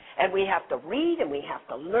 And we have to read, and we have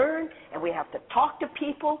to learn, and we have to talk to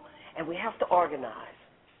people, and we have to organize.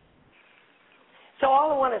 So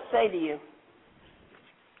all I want to say to you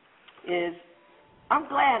is, I'm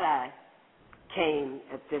glad I came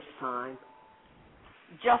at this time.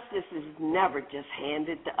 Justice is never just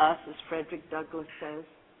handed to us, as Frederick Douglass says.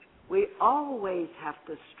 We always have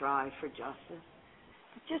to strive for justice.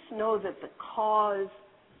 Just know that the cause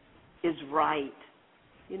is right.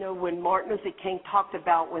 You know, when Martin Luther King talked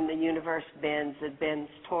about when the universe bends, it bends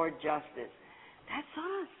toward justice. That's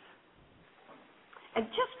us. And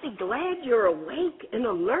just be glad you're awake and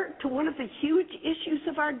alert to one of the huge issues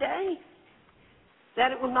of our day.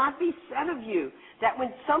 That it will not be said of you that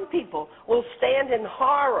when some people will stand in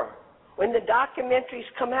horror when the documentaries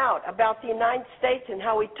come out about the United States and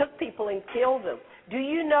how we took people and killed them. Do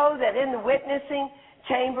you know that in the witnessing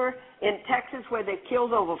chamber in Texas where they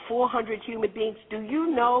killed over 400 human beings, do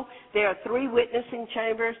you know there are 3 witnessing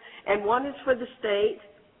chambers, and one is for the state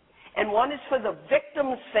and one is for the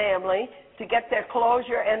victim's family to get their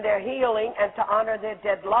closure and their healing and to honor their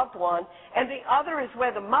dead loved one, and the other is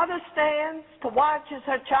where the mother stands to watch as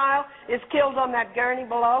her child is killed on that gurney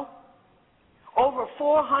below? Over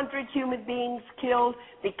 400 human beings killed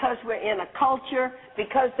because we're in a culture,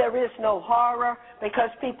 because there is no horror, because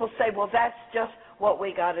people say, well, that's just what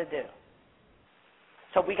we got to do.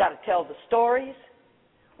 So we got to tell the stories.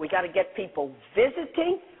 We got to get people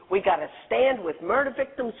visiting. We got to stand with murder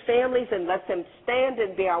victims' families and let them stand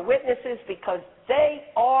and be our witnesses, because they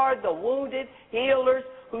are the wounded healers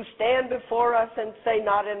who stand before us and say,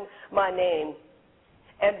 not in my name.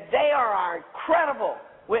 And they are our incredible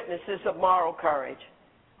witnesses of moral courage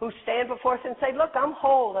who stand before us and say, look, I'm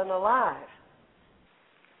whole and alive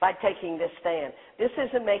by taking this stand. This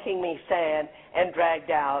isn't making me sad and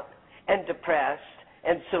dragged out and depressed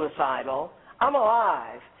and suicidal. I'm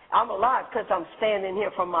alive. I'm alive because I'm standing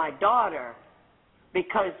here for my daughter,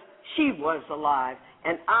 because she was alive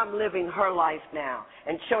And I'm living her life now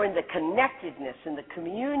and showing the connectedness and the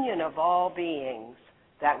communion of all beings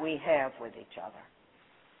that we have with each other.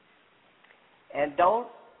 And don't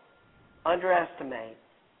underestimate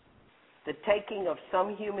the taking of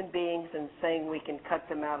some human beings and saying we can cut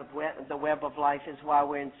them out of the web of life is why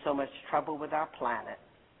we're in so much trouble with our planet.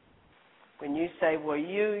 When you say, well,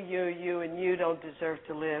 you, and you don't deserve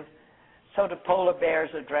to live, so the polar bears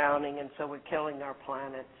are drowning, and so we're killing our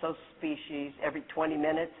planet. So species, every 20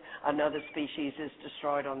 minutes, another species is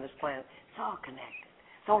destroyed on this planet. It's all connected.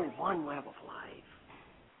 It's only one web of life.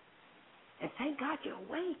 And thank God you're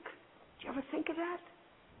awake. Did you ever think of that?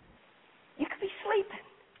 You could be sleeping,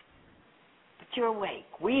 but you're awake.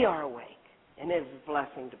 We are awake, and it is a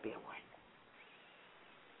blessing to be awake.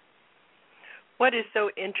 What is so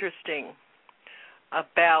interesting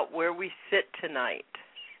about where we sit tonight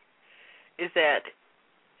is that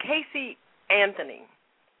Casey Anthony,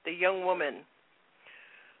 the young woman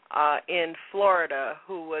in Florida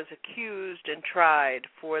who was accused and tried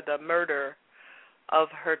for the murder of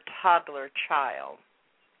her toddler child,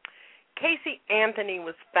 Casey Anthony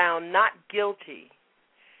was found not guilty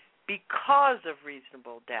because of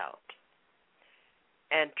reasonable doubt.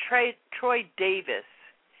 And Troy Davis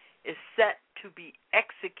is set to be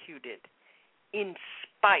executed in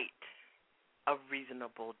spite of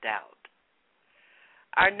reasonable doubt.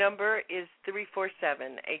 Our number is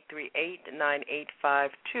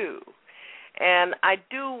 347-838-9852. And I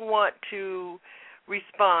do want to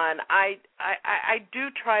respond. I do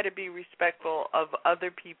try to be respectful of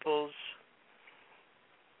other people's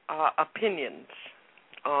opinions.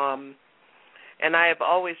 And I have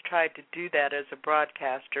always tried to do that as a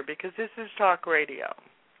broadcaster because this is talk radio.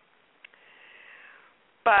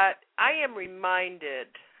 But I am reminded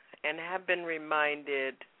and have been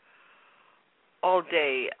reminded all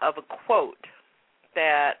day of a quote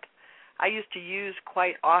that I used to use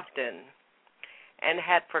quite often and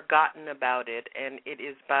had forgotten about it, and it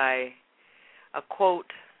is by a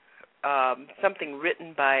quote, something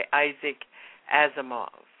written by Isaac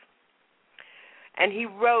Asimov. And he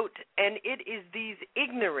wrote, and it is these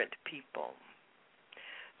ignorant people,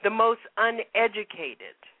 the most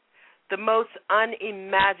uneducated, the most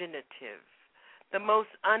unimaginative, the most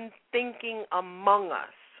unthinking among us,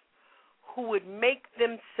 who would make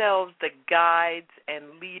themselves the guides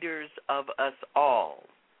and leaders of us all,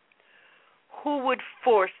 who would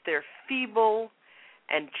force their feeble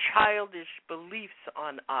and childish beliefs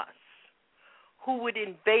on us, who would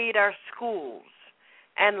invade our schools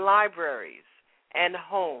and libraries and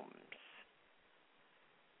homes.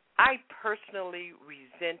 I personally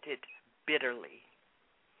resented bitterly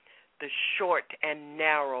the short and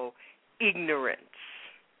narrow ignorance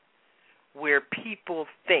where people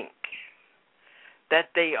think that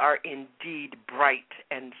they are indeed bright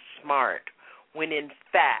and smart, when in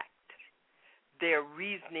fact their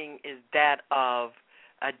reasoning is that of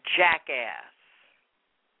a jackass.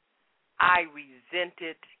 I resent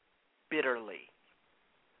it bitterly.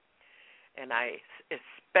 And I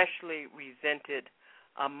especially resent it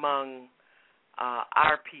among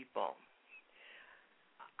our people.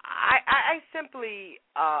 I simply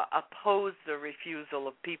oppose the refusal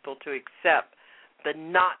of people to accept the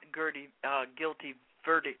not guilty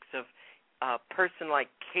verdicts of a person like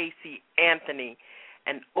Casey Anthony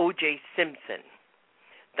and O.J. Simpson.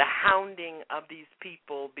 The hounding of these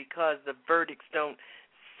people because the verdicts don't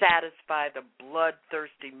satisfy the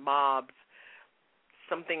bloodthirsty mobs,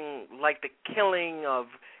 something like the killing of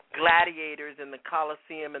gladiators in the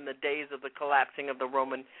Colosseum in the days of the collapsing of the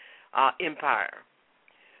Roman Empire.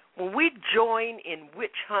 When we join in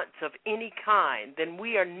witch hunts of any kind, then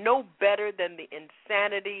we are no better than the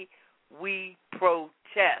insanity we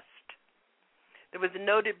protest. There was a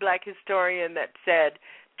noted black historian that said,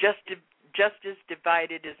 justice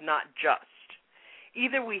divided is not just.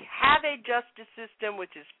 Either we have a justice system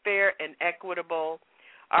which is fair and equitable,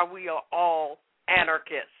 or we are all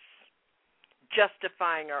anarchists,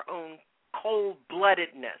 justifying our own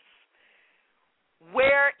cold-bloodedness.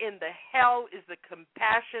 Where in the hell is the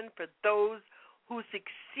compassion for those who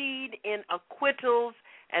succeed in acquittals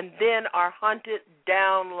and then are hunted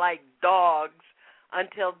down like dogs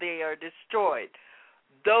until they are destroyed?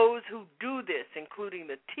 Those who do this, including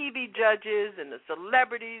the TV judges and the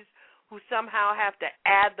celebrities who somehow have to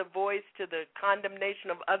add the voice to the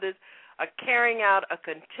condemnation of others, are carrying out a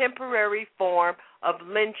contemporary form of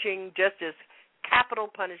lynching, just as capital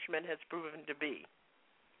punishment has proven to be.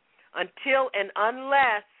 Until and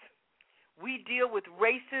unless we deal with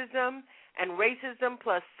racism and racism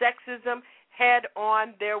plus sexism head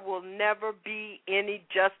on, there will never be any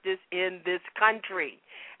justice in this country.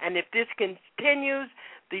 And if this continues,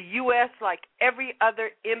 the U.S., like every other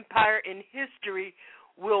empire in history,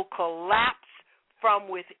 will collapse from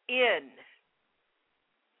within.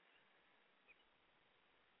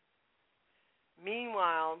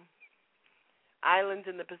 Meanwhile, islands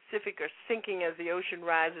in the Pacific are sinking as the ocean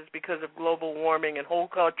rises because of global warming, and whole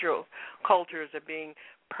cultures are being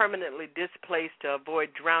permanently displaced to avoid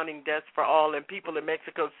drowning deaths for all, and people in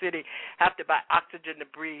Mexico City have to buy oxygen to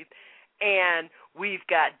breathe. And we've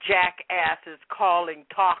got jackasses calling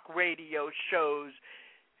talk radio shows,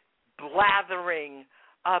 blathering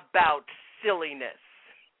about silliness.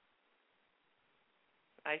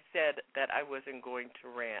 I said that I wasn't going to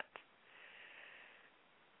rant.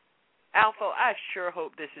 Alpha, I sure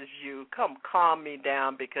hope this is you. Come calm me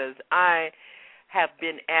down, because I have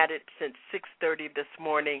been at it since 6:30 this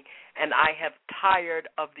morning, and I have tired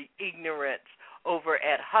of the ignorance over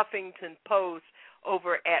at Huffington Post,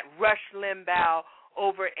 over at Rush Limbaugh,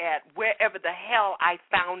 over at wherever the hell I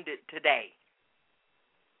found it today.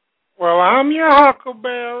 Well, I'm your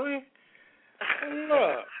Huckleberry.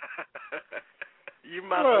 Look. You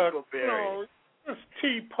my Huckleberry. No, this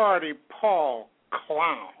Tea Party Paul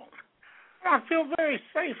clown. I feel very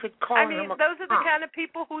safe at calling him a those are the kind of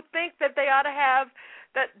people who think that they ought to have,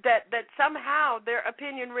 that somehow their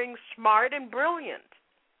opinion rings smart and brilliant.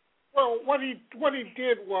 Well, what he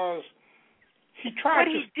did was he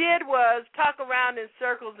did was talk around in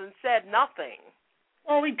circles and said nothing.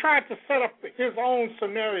 Well, he tried to set up his own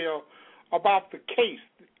scenario about the case.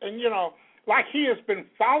 And, like he has been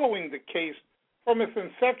following the case from its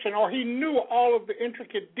inception, or he knew all of the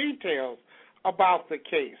intricate details about the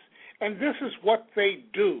case. And this is what they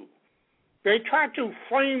do. They try to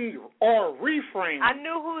frame or reframe. I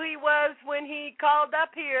knew who he was when he called up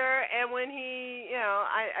here, and when he,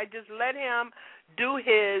 I just let him do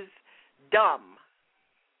his dumb.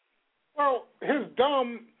 Well, his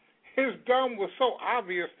dumb was so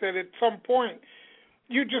obvious that at some point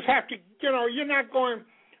you just have to, you're not going,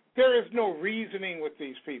 there is no reasoning with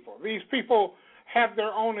these people. These people have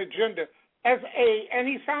their own agenda. And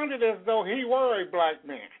he sounded as though he were a black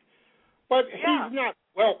man. But he's not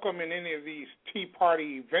welcome in any of these Tea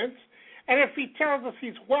Party events. And if he tells us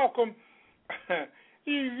he's welcome,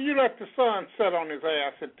 you let the sun set on his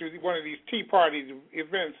ass at one of these Tea Party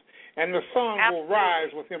events, and the sun will rise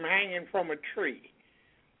with him hanging from a tree.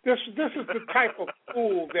 This is the type of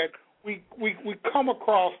fool that we come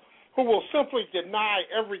across, who will simply deny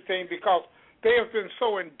everything because they have been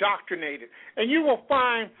so indoctrinated. And you will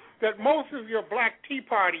find that most of your black Tea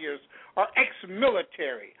Partiers are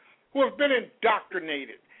ex-military, who have been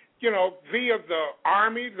indoctrinated, via the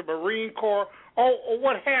Army, the Marine Corps, or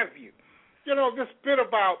what have you. This bit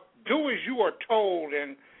about do as you are told,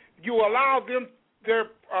 and you allow them their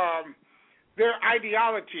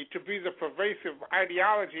ideology to be the pervasive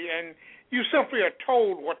ideology, and you simply are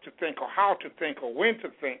told what to think or how to think or when to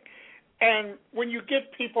think. And when you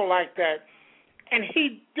get people like that, and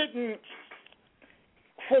he didn't,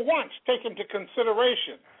 for once, take into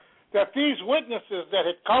consideration that these witnesses that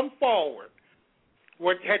had come forward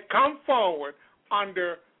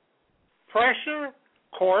under pressure,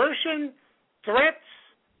 coercion, threats,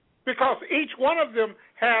 because each one of them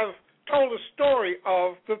has told a story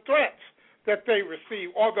of the threats that they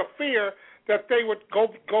received or the fear that they would go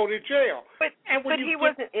to jail. But he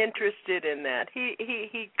wasn't interested in that.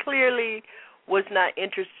 He clearly was not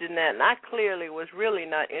interested in that, and I clearly was really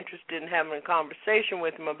not interested in having a conversation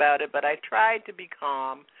with him about it, but I tried to be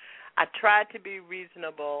calm. I tried to be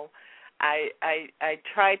reasonable. I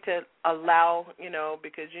tried to allow,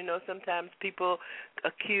 because sometimes people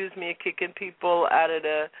accuse me of kicking people out of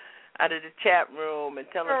the chat room and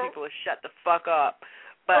telling people to shut the fuck up.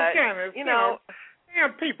 But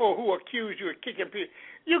damn people who accuse you of kicking people,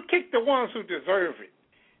 you kick the ones who deserve it,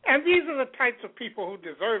 and these are the types of people who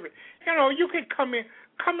deserve it. You can come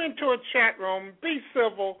into a chat room, be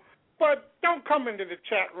civil, but don't come into the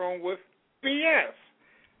chat room with BS.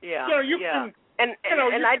 Yeah, can,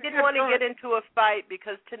 and I didn't want to get into a fight,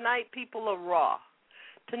 because tonight people are raw.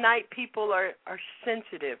 Tonight people are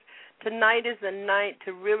sensitive. Tonight is a night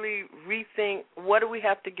to really rethink what do we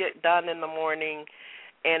have to get done in the morning,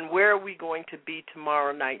 and where are we going to be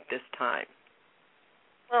tomorrow night this time.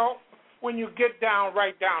 Well, when you get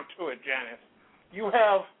right down to it, Janice, you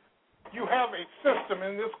have a system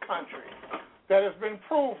in this country that has been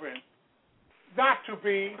proven not to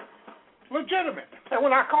be legitimate. And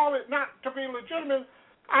when I call it not to be legitimate,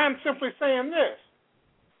 I'm simply saying this.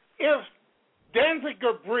 If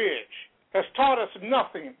Danziger Bridge has taught us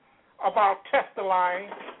nothing about testifying,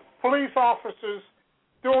 police officers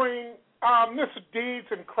doing misdeeds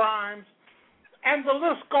and crimes, and the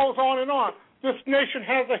list goes on and on. This nation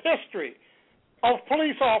has a history. of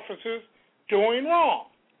police officers doing wrong.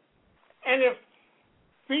 And if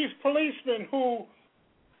these policemen who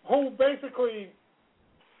basically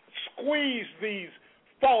squeeze these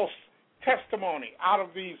false testimony out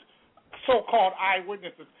of these so-called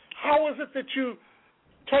eyewitnesses, how is it that you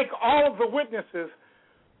take all of the witnesses,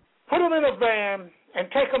 put them in a van, and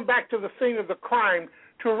take them back to the scene of the crime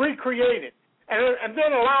to recreate it, and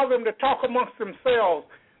then allow them to talk amongst themselves?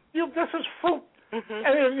 This is fruit. Mm-hmm.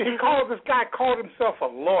 And this guy called himself a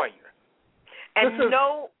lawyer. And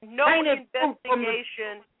no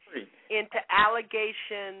investigation into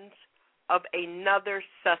allegations of another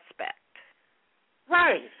suspect.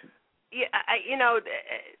 Right. Yeah,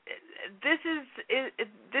 this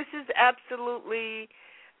is absolutely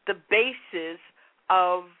the basis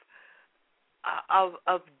of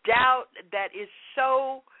doubt that is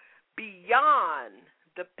so beyond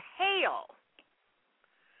the pale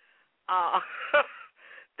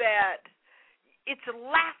that it's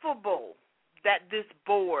laughable that this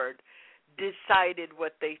board decided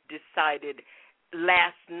what they decided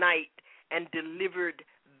last night and delivered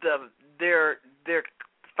their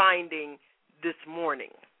finding this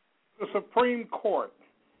morning. The Supreme Court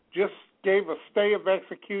just gave a stay of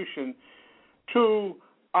execution to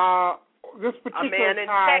this particular a man in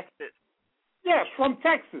guy. Texas. Yes, from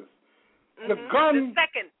Texas. Mm-hmm.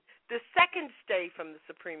 The second stay from the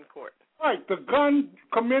Supreme Court. Right. The gun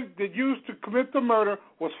used to commit the murder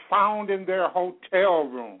was found in their hotel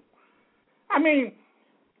room. I mean,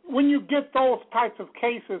 when you get those types of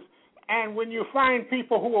cases, and when you find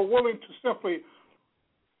people who are willing to simply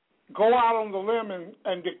go out on the limb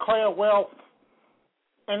and declare wealth,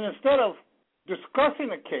 and instead of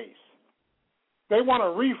discussing a case, they want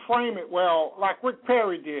to reframe it, well, like Rick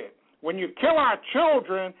Perry did. When you kill our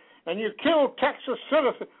children and you kill Texas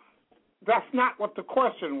citizens, that's not what the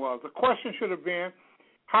question was. The question should have been,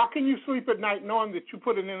 how can you sleep at night knowing that you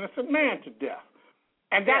put an innocent man to death?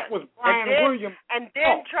 And that was Brian Williams. And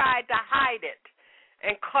then tried to hide it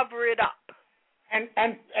and cover it up.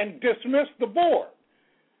 And dismiss the board.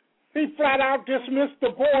 He flat out dismissed the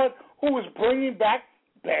board who was bringing back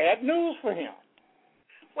bad news for him.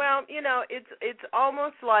 Well, it's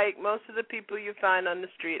almost like most of the people you find on the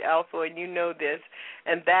street, Alpha, and you know this,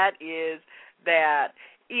 and that is that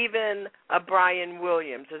even a Brian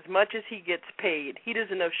Williams, as much as he gets paid, he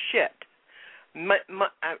doesn't know shit.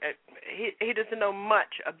 He doesn't know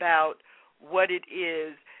much about what it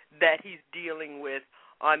is that he's dealing with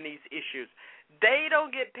on these issues. They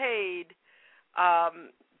don't get paid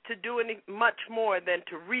to do much more than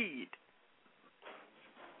to read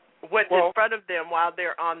what's in front of them while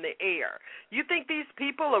they're on the air. You think these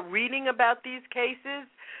people are reading about these cases?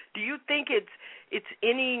 Do you think it's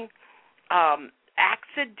any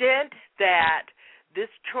accident that this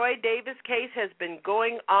Troy Davis case has been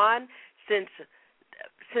going on since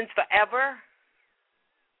forever,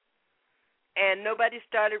 and nobody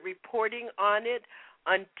started reporting on it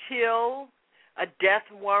until a death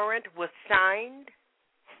warrant was signed?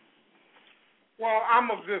 Well,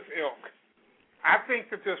 I'm of this ilk. I think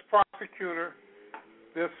that this prosecutor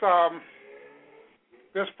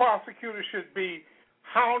should be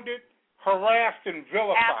hounded, harassed, and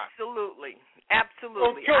vilified. Absolutely. Until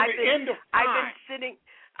the end of time. I've been sitting.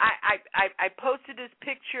 I posted this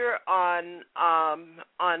picture on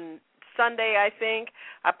Sunday, I think.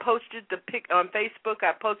 I posted on Facebook.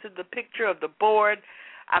 I posted the picture of the board.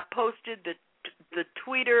 I posted the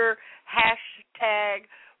Twitter hashtag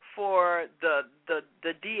for the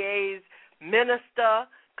DA's minister,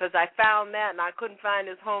 because I found that and I couldn't find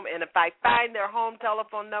his home. And if I find their home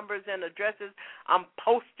telephone numbers and addresses, I'm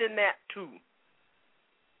posting that too.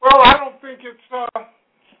 Well, I don't think it's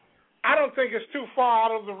too far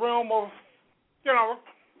out of the realm of,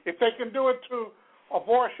 if they can do it to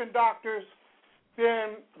abortion doctors,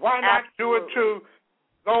 then why not do it to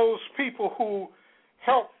those people who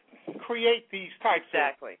help create these types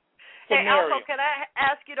of Hey, Alpha, can I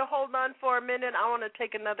ask you to hold on for a minute? I want to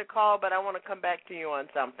take another call, but I want to come back to you on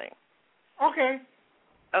something. Okay.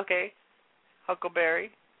 Okay.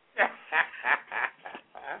 Huckleberry.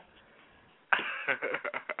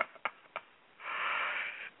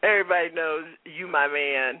 Everybody knows you, my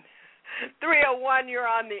man. 301, you're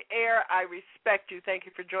on the air. I respect you. Thank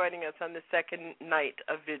you for joining us on the second night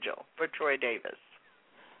of Vigil for Troy Davis.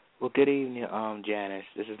 Well, good evening, Janice.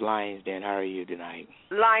 This is Lions Den. How are you tonight?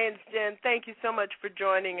 Lions Den, thank you so much for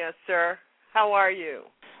joining us, sir. How are you?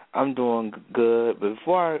 I'm doing good. But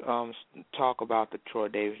before I talk about the Troy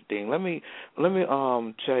Davis thing, let me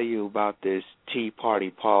tell you about this Tea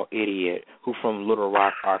Party Paul idiot who from Little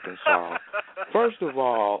Rock, Arkansas, First of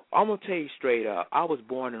all, I'm going to tell you straight up, I was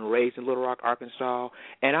born and raised in Little Rock, Arkansas,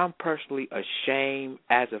 and I'm personally ashamed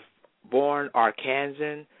as a born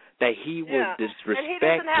Arkansan that he would disrespect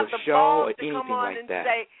the show or anything like that.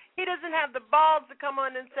 He doesn't have the balls to come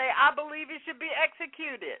on and say, I believe he should be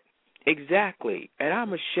executed. Exactly. And I'm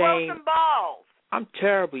ashamed. Well, some balls. I'm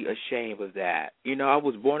terribly ashamed of that. You know, I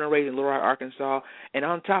was born and raised in Little Rock, Arkansas, and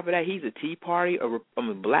on top of that, he's a Tea Party, a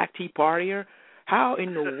black Tea Partier. How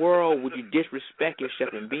in the world would you disrespect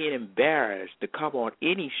yourself and being embarrassed to come on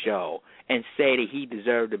any show and say that he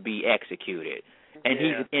deserved to be executed and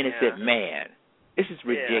he's an innocent man? This is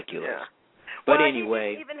ridiculous. But well, anyway,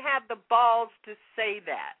 he didn't even have the balls to say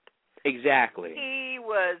that. Exactly. He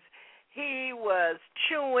was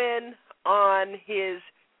chewing on his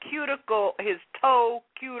toe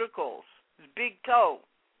cuticles, his big toe.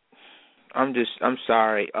 I'm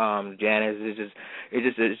sorry, Janice.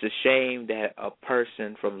 It's a shame that a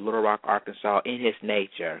person from Little Rock, Arkansas, in his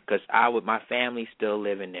nature, because my family's still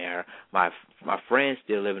living there, my friends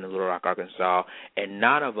still living in Little Rock, Arkansas, and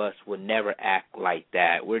none of us would never act like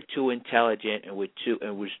that. We're too intelligent and we're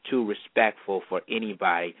too respectful for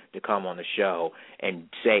anybody to come on the show and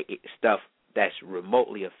say stuff that's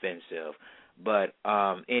remotely offensive. But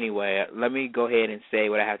anyway, let me go ahead and say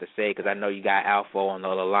what I have to say because I know you got Alpha on the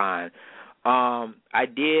other line. I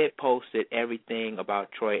did posted everything about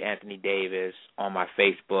Troy Anthony Davis on my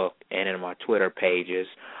Facebook and in my Twitter pages,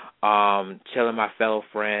 telling my fellow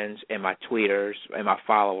friends and my tweeters and my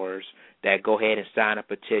followers that go ahead and sign a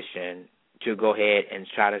petition to go ahead and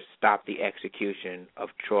try to stop the execution of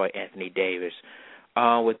Troy Anthony Davis.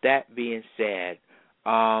 With that being said,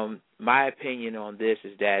 my opinion on this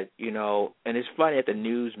is that, and it's funny that the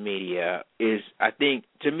news media is, I think,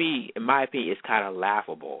 to me, in my opinion, it's kind of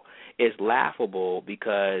laughable. It's laughable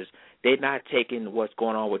because they're not taking what's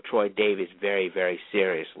going on with Troy Davis very, very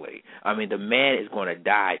seriously. I mean, the man is going to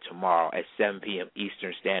die tomorrow at 7 p.m.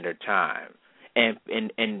 Eastern Standard Time. And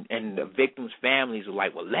the victims' families are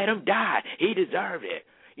like, well, let him die. He deserved it.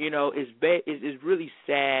 It's really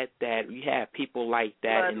sad that we have people like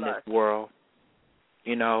that in this world.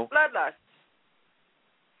 Bloodlust.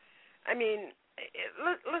 I mean,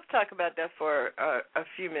 let's talk about that for a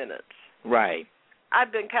few minutes. Right. I've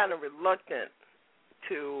been kind of reluctant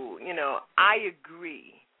to, I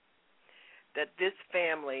agree that this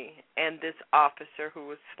family and this officer who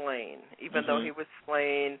was slain, even though he was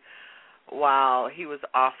slain while he was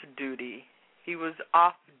off duty,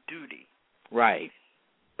 Right.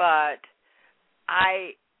 But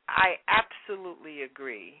I absolutely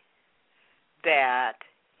agree that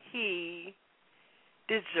he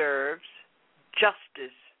deserves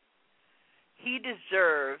justice. He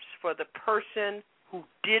deserves for the person who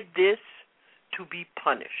did this to be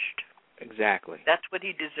punished. Exactly. That's what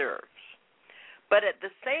he deserves. But at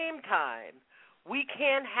the same time, we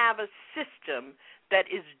can't have a system that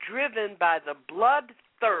is driven by the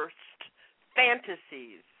bloodthirst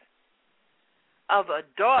fantasies of a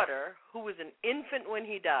daughter who was an infant when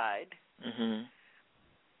he died,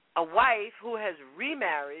 a wife who has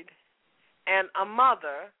remarried, and a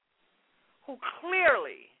mother who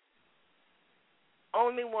clearly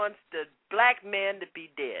only wants the black man to be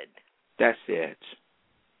dead. That's it.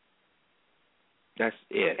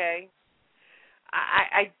 Okay?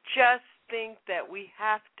 I just think that we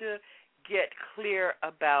have to get clear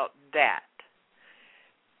about that.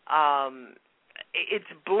 It's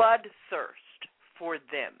bloodthirst for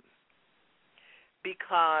them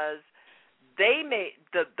because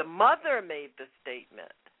the mother made the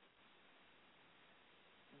statement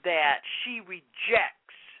that she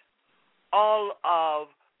rejects all of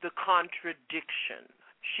the contradiction.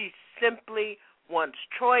 She simply wants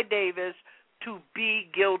Troy Davis to be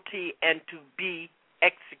guilty and to be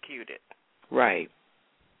executed. Right.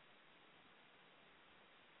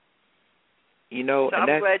 So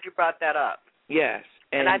I'm glad you brought that up. Yes.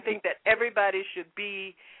 And I think that everybody should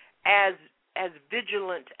be as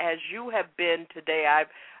vigilant as you have been today.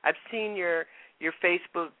 I've seen your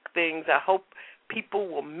Facebook things. I hope people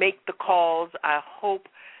will make the calls. I hope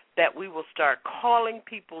that we will start calling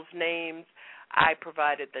people's names. I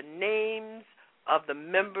provided the names of the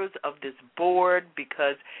members of this board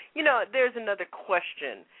because, there's another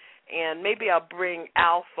question, and maybe I'll bring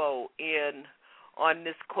Alpha in on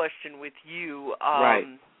this question with you,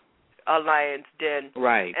 Alliance Den.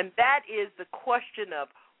 Right. And that is the question of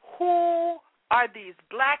who are these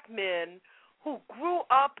black men who grew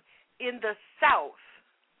up in the South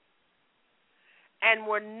and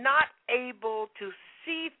were not able to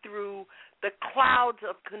see through the clouds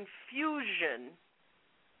of confusion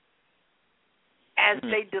as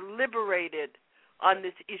they deliberated on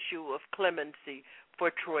this issue of clemency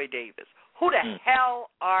for Troy Davis. Who the hell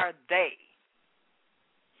are they?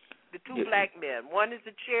 The two black men. One is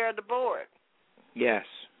the chair of the board. Yes.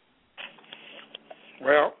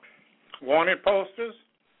 Well, wanted posters,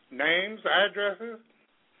 names, addresses.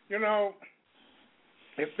 You know,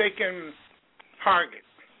 if they can target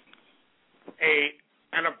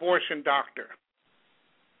an abortion doctor,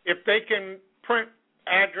 if they can print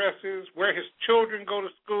addresses where his children go to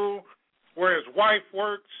school, where his wife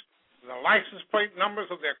works, the license plate numbers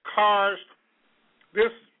of their cars,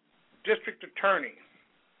 this district attorney,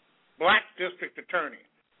 black district attorney,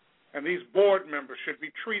 and these board members should be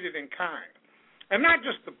treated in kind. And not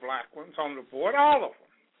just the black ones on the board, all of them.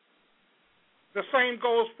 The same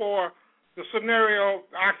goes for the scenario,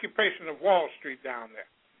 the occupation of Wall Street down there.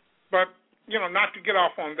 But, you know, not to get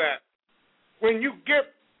off on that, when you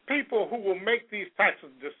get people who will make these types of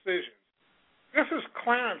decisions, this is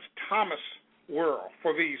Clarence Thomas world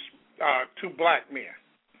for these two black men.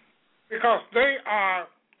 Because they are,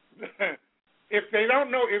 if they don't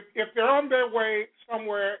know, if they're on their way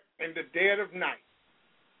somewhere in the dead of night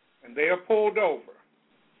and they are pulled over,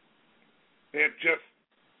 they're just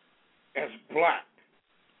as black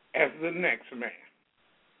as the next man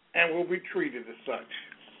and will be treated as such.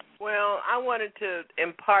 Well, I wanted to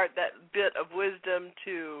impart that bit of wisdom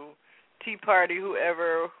to Tea Party,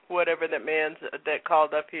 whoever, whatever that man that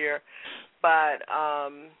called up here. But,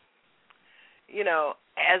 you know,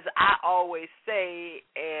 as I always say,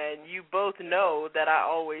 and you both know that I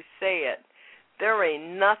always say it, there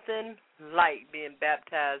ain't nothing like being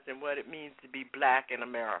baptized in what it means to be black in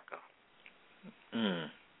America.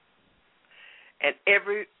 And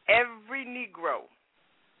every Negro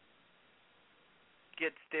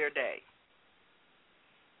gets their day.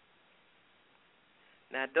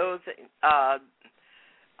 Now, those Doc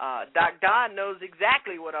Don knows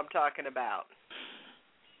exactly what I'm talking about.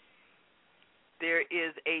 There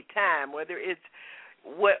is a time, whether it's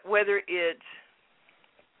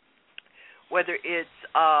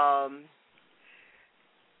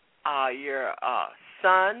your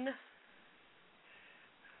son,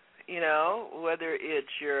 you know, whether it's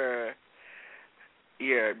your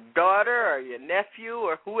daughter or your nephew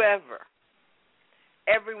or whoever.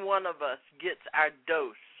 Every one of us gets our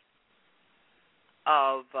dose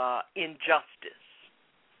of injustice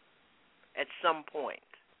at some point.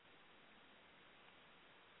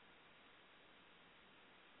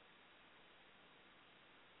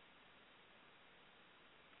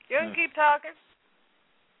 You can keep talking.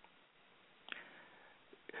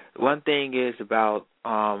 One thing is about,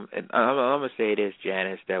 and I'm going to say this,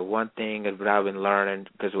 Janice, that one thing is what I've been learning,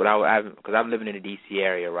 because I'm living in the D.C.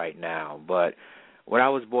 area right now, but when I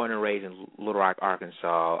was born and raised in Little Rock,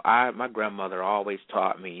 Arkansas, my grandmother always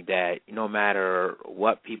taught me that no matter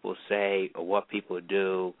what people say or what people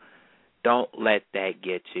do, don't let that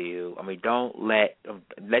get to you. I mean, don't let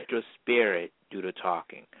your spirit do the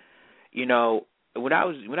talking. You know, when I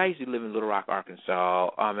used to live in Little Rock, Arkansas,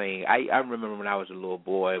 I mean, I remember when I was a little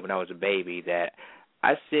boy, when I was a baby, that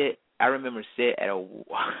I remember sit at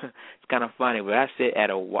it's kind of funny, but I sit at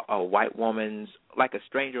a white woman's, like a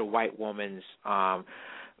stranger white woman's,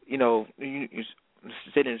 you know, you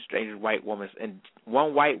sit in a stranger white woman's, and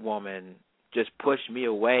one white woman just pushed me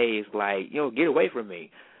away. It's like, you know, get away from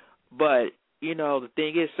me. But, you know, the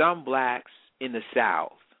thing is, some blacks in the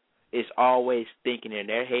South is always thinking in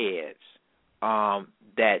their heads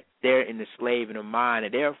that they're in the slave in the mind,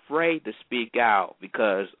 and they're afraid to speak out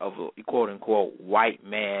because of a quote-unquote white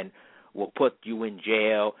man will put you in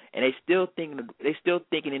jail, and they still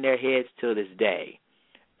thinking in their heads to this day.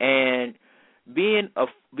 And being a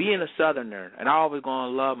Southerner, and I always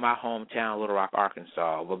gonna love my hometown, Little Rock,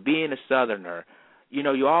 Arkansas, but being a Southerner, you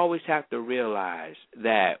know, you always have to realize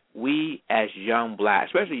that we as young black,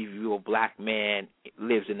 especially if you're a black man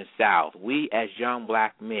lives in the South, we as young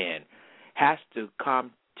black men has to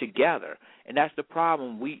come together. And that's the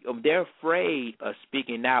problem. They're afraid of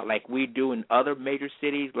speaking out like we do in other major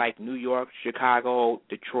cities like New York, Chicago,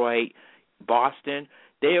 Detroit, Boston.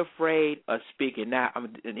 They're afraid of speaking out.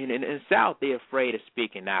 In the South, they're afraid of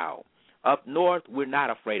speaking out. Up north, we're not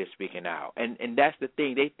afraid of speaking out. And that's the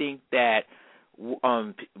thing. They think that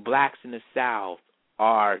blacks in the South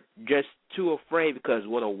are just too afraid because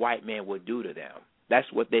what a white man would do to them. That's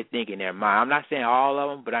what they think in their mind. I'm not saying all of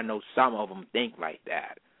them, but I know some of them think like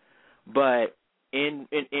that. But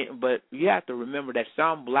but you have to remember that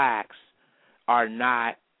some blacks are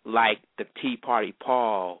not like the Tea Party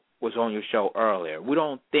Paul was on your show earlier. We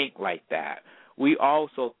don't think like that. We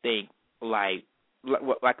also think like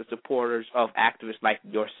the supporters of activists like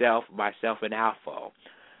yourself, myself, and Alpha.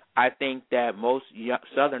 I think that most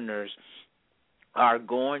Southerners are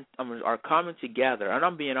coming together, and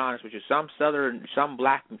I'm being honest with you. Some southern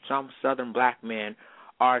black men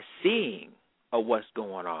are seeing what's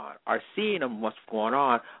going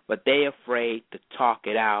on, but they afraid to talk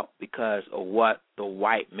it out because of what the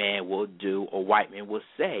white man will do or white man will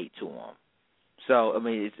say to them. So I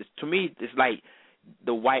mean, to me, it's like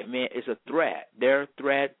the white man is a threat. They're a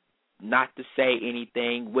threat not to say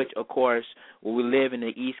anything, which of course when we live in the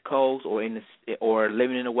East Coast or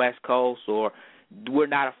living in the West Coast, or we're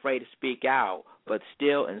not afraid to speak out, but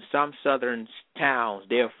still in some southern towns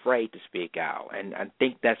they're afraid to speak out, and I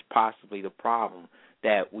think that's possibly the problem,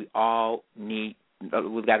 that we all need.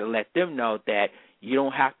 We've got to let them know that you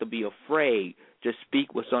don't have to be afraid. Just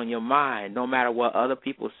speak what's on your mind. No matter what other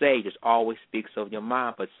people say, just always speak what's on your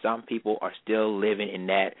mind. But some people are still living in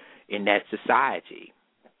that society.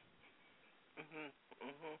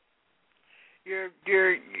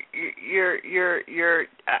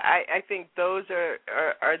 I think those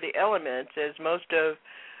are the elements, as most of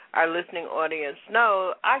our listening audience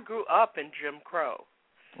know. I grew up in Jim Crow.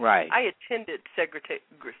 Right. I attended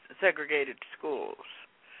segregated schools,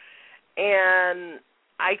 and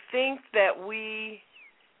I think that we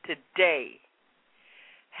today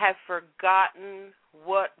have forgotten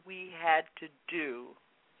what we had to do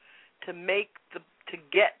to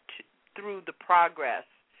get through the progress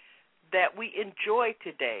that we enjoy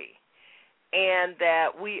today, and that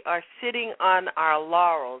we are sitting on our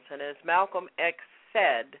laurels. And as Malcolm X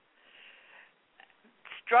said,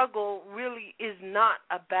 struggle really is not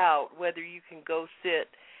about whether you can go sit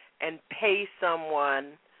and pay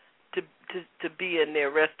someone to be in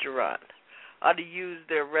their restaurant or to use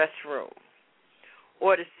their restroom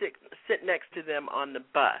or to sit next to them on the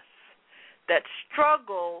bus. That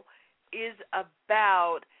struggle is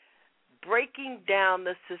about breaking down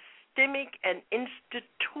the systemic and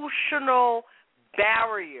institutional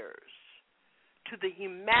barriers to the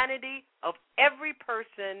humanity of every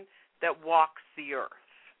person that walks the earth.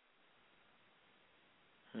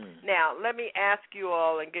 Now, let me ask you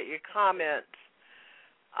all and get your comments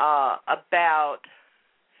about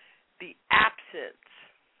the absence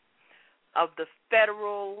of the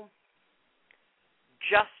federal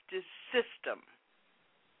justice system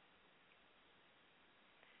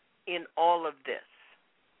in all of this.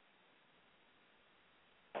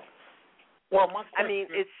 Well, I mean,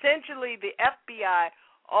 essentially, the FBI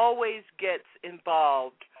always gets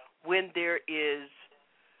involved when there is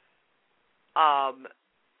a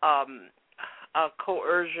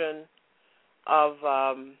coercion of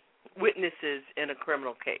witnesses in a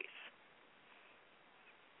criminal case.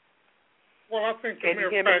 Well, I think Can you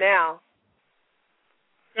hear me now?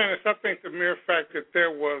 Dennis, I think the mere fact that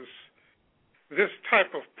there was this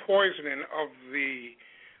type of poisoning of the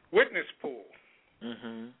witness pool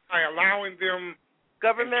by allowing them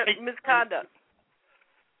government misconduct,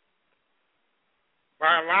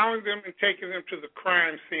 by allowing them and taking them to the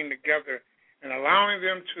crime scene together and allowing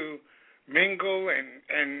them to mingle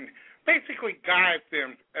and basically guide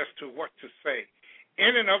them as to what to say,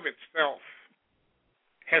 in and of itself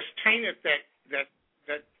has tainted that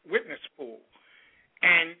witness pool.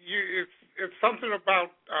 And it's something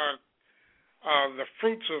about the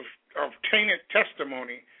fruits of tainted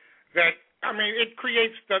testimony that, I mean, it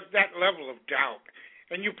creates that level of doubt.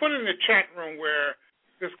 And you put in the chat room where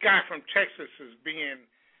this guy from Texas is being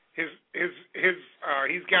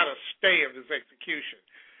he's got a stay of his execution,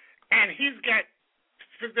 and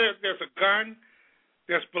there's a gun,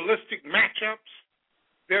 there's ballistic matchups,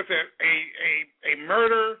 there's a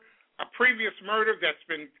murder, a previous murder that's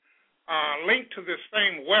been linked to this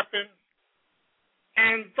same weapon,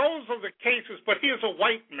 and those are the cases. But he is a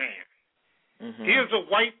white man. He is a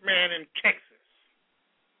white man in Texas,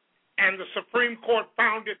 and the Supreme Court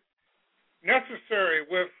found it necessary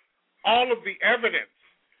with all of the evidence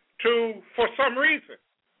to, for some reason,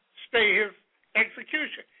 stay his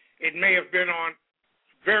execution. It may have been on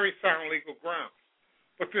very sound legal grounds.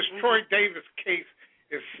 But this Troy Davis case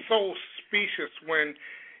is so specious when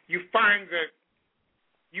you find that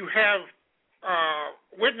you have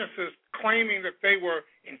witnesses claiming that they were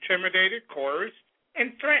intimidated, coerced,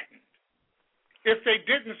 and threatened. If they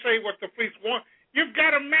didn't say what the police want, you've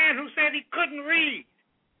got a man who said he couldn't read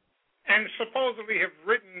and supposedly have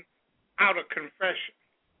written out a confession.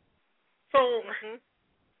 So,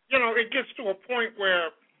 it gets to a point where...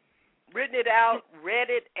 Written it out, read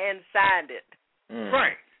it, and signed it.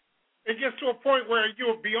 Right. It gets to a point where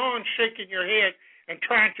you're beyond shaking your head and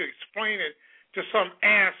trying to explain it to some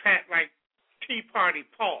asshat like Tea Party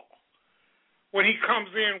Paul when he comes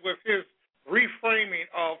in with his reframing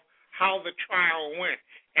of how the trial went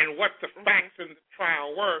and what the facts in the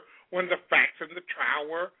trial were, when the facts in the trial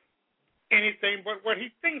were anything but what he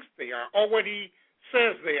thinks they are or what he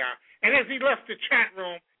says they are. And as he left the chat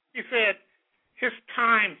room, he said his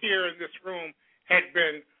time here in this room had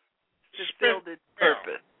been fulfilled its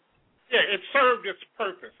purpose. Yeah, it served its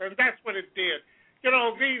purpose, and that's what it did. You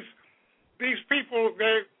know, these people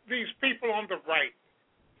on the right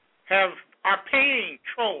are paying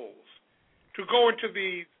trolls to go into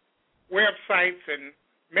these websites and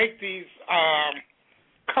make these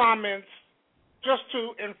comments just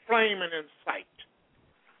to inflame and incite.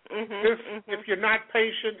 If you're not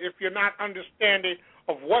patient, if you're not understanding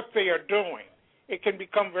of what they are doing, it can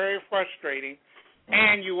become very frustrating,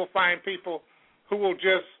 and you will find people who will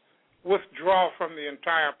just withdraw from the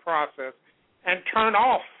entire process and turn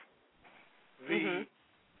off the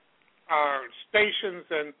stations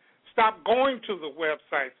and stop going to the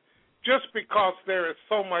websites just because there is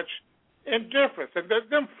so much indifference. And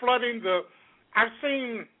them flooding I've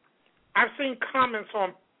seen comments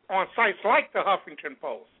on sites like the Huffington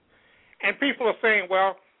Post, and people are saying,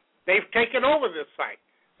 well, they've taken over this site.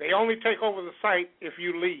 They only take over the site if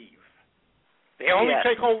you leave. They only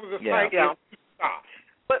take over the site if you stop.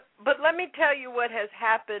 But let me tell you what has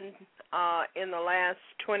happened in the last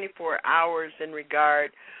 24 hours in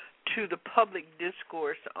regard to the public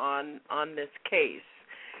discourse on this case.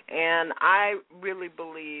 And I really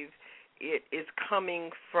believe it is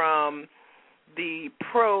coming from the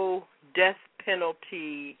pro-death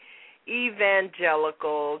penalty,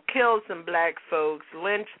 evangelical, kill some black folks,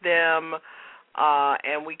 lynch them,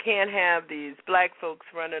 and we can't have these black folks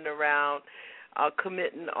running around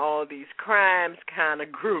committing all these crimes kind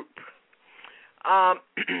of group.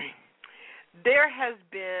 There has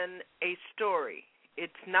been a story.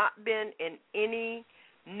 It's not been in any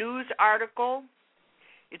news article.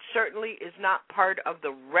 It certainly is not part of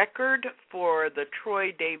the record for the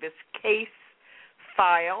Troy Davis case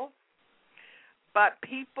file. But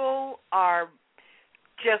people are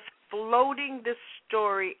just floating this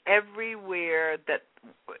story everywhere that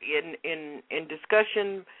in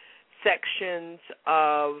discussion sections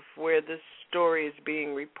of where this story is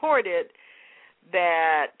being reported,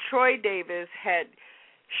 that Troy Davis had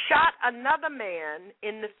shot another man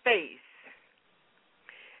in the face,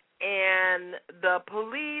 and the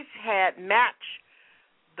police had matched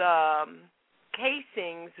the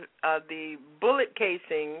casings, the bullet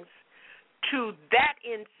casings, to that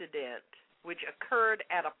incident, which occurred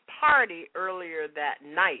at a party earlier that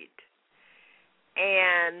night,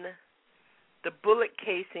 and the bullet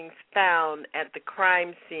casings found at the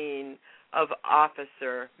crime scene of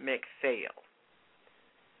Officer McPhail.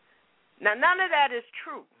 Now, none of that is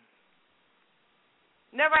true.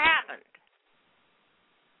 Never happened.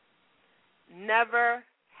 Never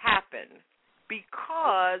happened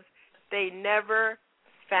because they never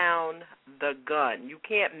found the gun. You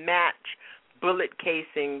can't match bullet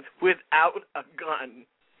casings without a gun.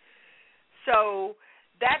 So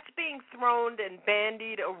that's being thrown and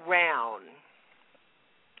bandied around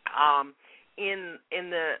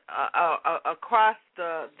across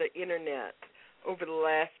the internet over the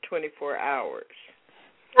last 24 hours.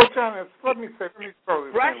 Well, John, let me throw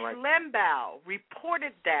this Rush in right. Limbaugh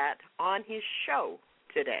reported that on his show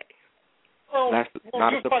today. That's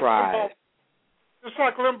not a surprise. Just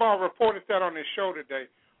like Limbaugh reported that on his show today,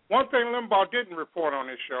 one thing Limbaugh didn't report on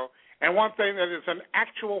his show, and one thing that is an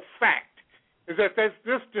actual fact, is that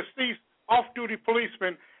this deceased off-duty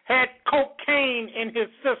policeman had cocaine in his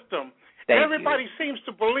system. Everybody seems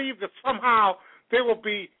to believe that somehow they will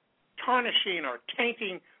be tarnishing or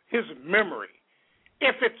tainting his memory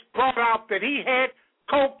if it's brought out that he had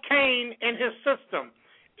cocaine in his system.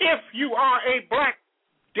 If you are a black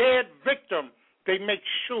dead victim, they make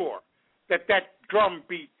sure that drum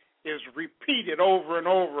beat is repeated over and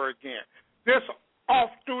over again. This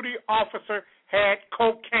off-duty officer had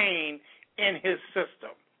cocaine in his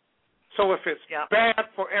system. So if it's bad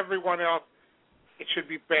for everyone else, it should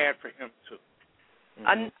be bad for him too.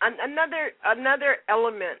 Another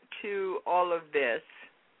element to all of this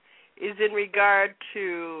is in regard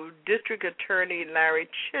to District Attorney Larry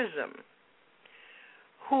Chisholm,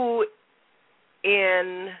 who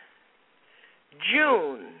in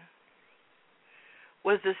June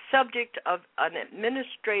was the subject of an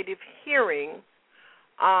administrative hearing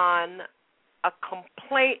on a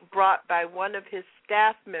complaint brought by one of his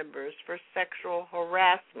staff members for sexual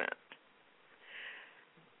harassment.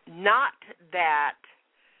 Not that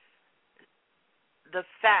the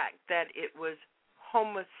fact that it was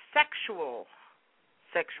homosexual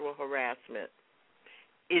sexual harassment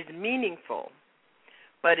is meaningful,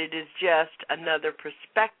 but it is just another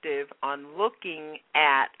perspective on looking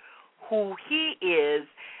at who he is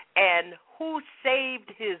and who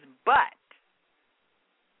saved his butt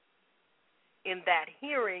in that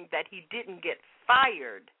hearing that he didn't get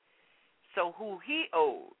fired, so who he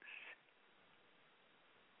owes.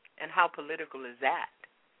 And how political is that?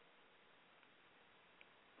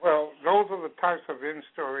 Well, those are the types of end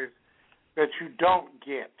stories that you don't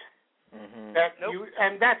get. Mm-hmm.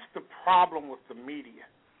 And that's the problem with the media.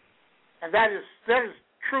 And that is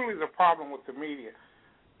truly the problem with the media.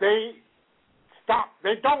 They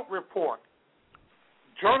don't report.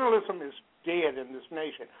 Journalism is dead in this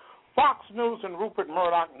nation. Fox News and Rupert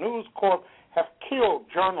Murdoch, News Corp have killed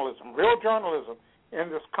journalism, real journalism in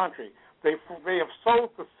this country. They have sowed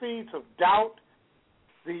the seeds of doubt,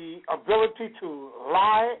 the ability to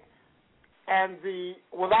lie, and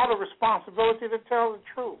without a responsibility to tell the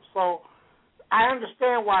truth. So I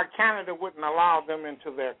understand why Canada wouldn't allow them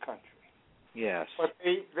into their country. Yes. But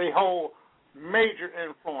they hold major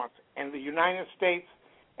influence in the United States,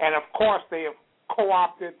 and of course they have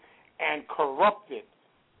co-opted and corrupted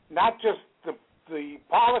not just the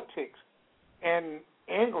politics in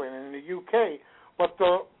England and in the UK, but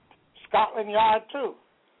the Scotland Yard too.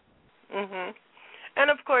 Mhm. And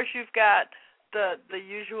of course you've got the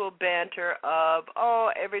usual banter of,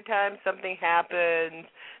 every time something happens,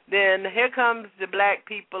 then here comes the black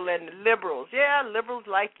people and the liberals. Yeah, liberals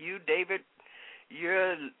like you, David.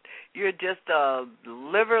 You're just a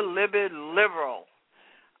liver-libbed liberal.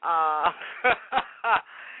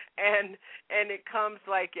 And it comes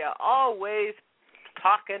like you're always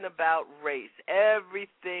talking about race.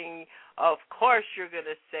 Everything, of course you're going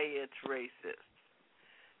to say it's racist.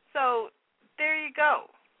 So there you go.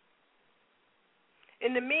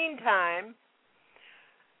 In the meantime,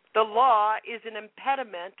 the law is an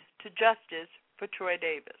impediment to justice for Troy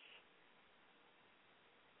Davis.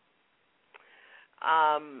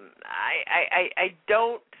 I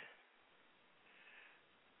don't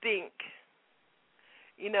think,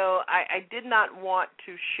 I did not want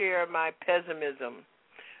to share my pessimism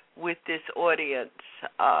with this audience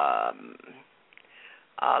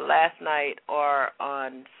last night or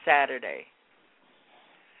on Saturday.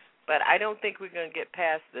 But I don't think we're going to get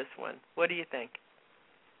past this one. What do you think?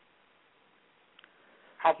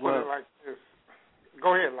 I'll put it like this.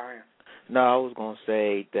 Go ahead, Lion. No, I was going to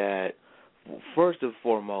say that first and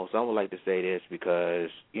foremost, I would like to say this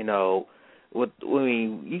because, you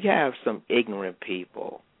have some ignorant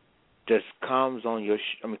people just comes on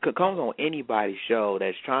comes on anybody's show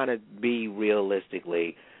that's trying to be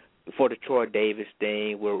realistically for the Troy Davis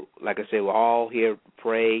thing. Like I said, we're all here to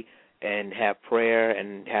pray and have prayer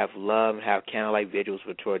and have love and have candlelight vigils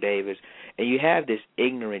for Troy Davis. And you have this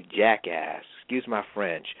ignorant jackass, excuse my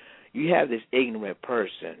French, you have this ignorant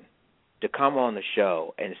person to come on the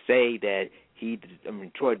show and say that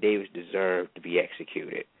Troy Davis deserved to be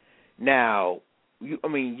executed. Now,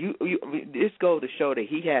 this goes to show that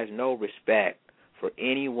he has no respect for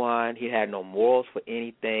anyone. He had no morals for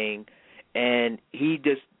anything, and he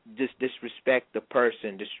just disrespect the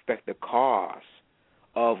person, disrespect the cause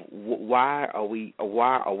of why are we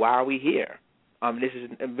here. This is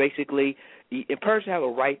basically a person have a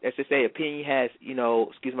right. As to say, opinion has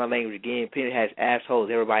excuse my language again. Opinion has assholes.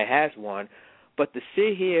 Everybody has one, but to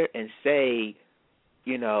sit here and say,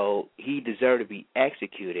 he deserved to be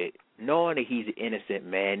executed, knowing that he's an innocent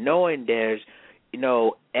man, knowing there's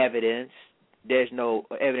no evidence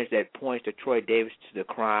that points to Troy Davis to the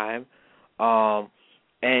crime,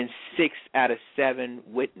 and 6 out of 8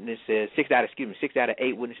 witnesses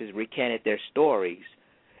recanted their stories,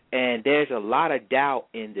 and there's a lot of doubt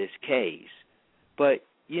in this case. But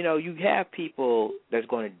you have people that's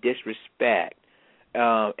going to disrespect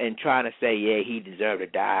and trying to say, yeah, he deserved to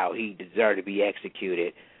die or he deserved to be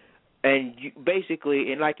executed. And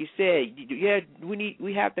basically, and like you said,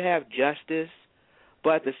 we have to have justice,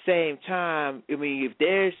 but at the same time, if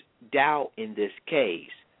there's doubt in this case,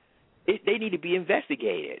 they need to be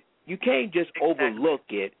investigated. You can't just overlook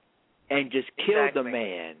it and just kill the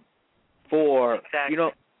man for,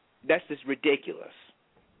 that's just ridiculous.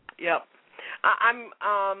 Yep.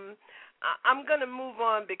 I'm going to move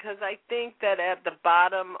on because I think that at the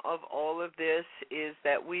bottom of all of this is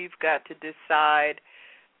that we've got to decide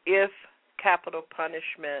if capital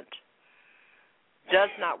punishment does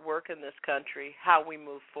not work in this country, how we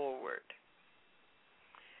move forward.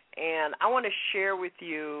 And I want to share with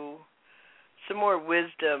you some more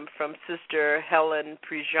wisdom from Sister Helen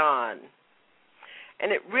Prejean.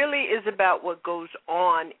 And it really is about what goes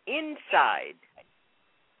on inside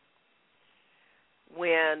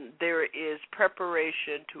when there is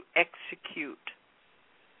preparation to execute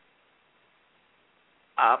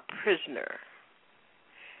a prisoner.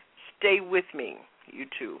 Stay with me, you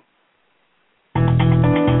two.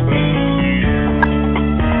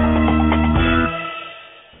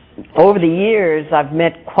 over the years, I've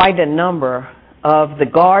met quite a number of the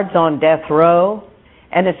guards on death row,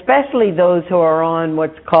 and especially those who are on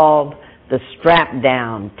what's called the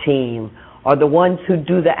strap-down team, or the ones who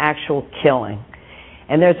do the actual killing.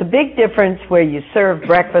 And there's a big difference where you serve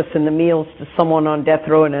breakfast and the meals to someone on death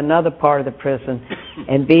row in another part of the prison,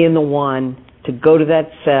 and being the one to go to that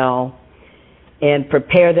cell and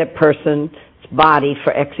prepare that person's body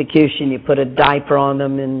for execution. You put a diaper on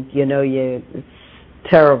them, and it's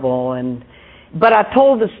terrible. But I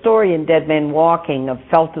told the story in Dead Man Walking of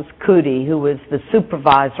Feltus Cootie, who was the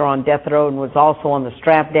supervisor on death row and was also on the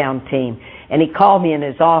strap-down team. And he called me in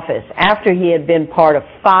his office after he had been part of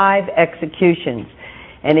 5 executions.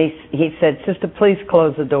 And he said, "Sister, please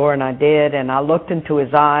close the door." And I did. And I looked into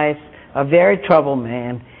his eyes, a very troubled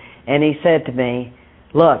man. And he said to me,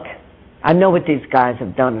 "Look, I know what these guys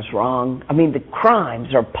have done is wrong. I mean, the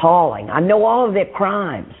crimes are appalling. I know all of their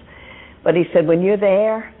crimes." But he said, "When you're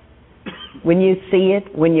there, when you see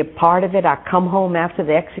it, when you're part of it, I come home after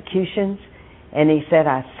the executions," and he said,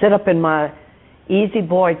 "I sit up in my easy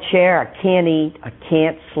boy chair. I can't eat. I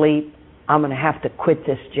can't sleep. I'm going to have to quit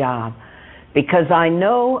this job because I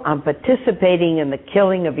know I'm participating in the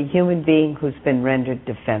killing of a human being who's been rendered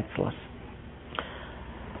defenseless."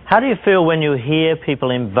 How do you feel when you hear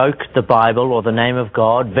people invoke the Bible or the name of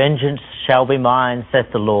God, "Vengeance shall be mine,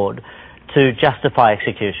 saith the Lord," to justify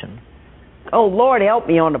execution? Oh, Lord, help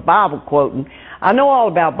me on the Bible quoting. I know all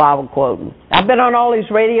about Bible quoting. I've been on all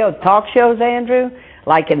these radio talk shows, Andrew,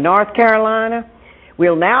 like in North Carolina.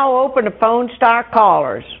 "We'll now open the phones to our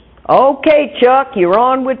callers." "Okay, Chuck, you're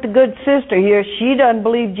on with the good sister here. She doesn't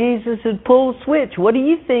believe Jesus had pulled the switch. What do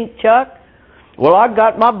you think, Chuck?" "Well, I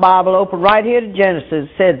got my Bible open right here to Genesis. It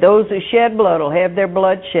said, 'Those that shed blood will have their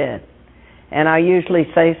blood shed.'" And I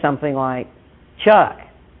usually say something like, "Chuck,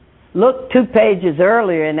 look 2 pages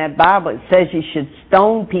earlier in that Bible. It says you should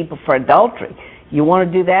stone people for adultery. You want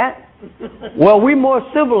to do that?" "Well, we're more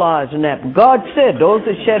civilized than that. God said those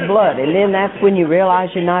that shed blood." And then that's when you realize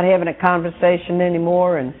you're not having a conversation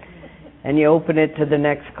anymore, and you open it to the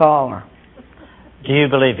next caller. Do you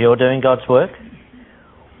believe you're doing God's work?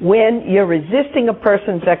 When you're resisting a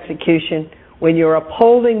person's execution, when you're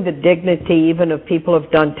upholding the dignity even of people who have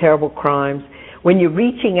done terrible crimes, when you're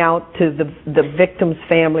reaching out to the victims'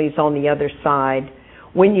 families on the other side,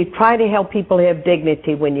 when you try to help people have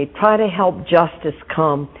dignity, when you try to help justice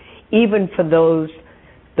come, even for those,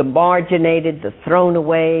 the marginated, the thrown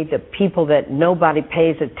away, the people that nobody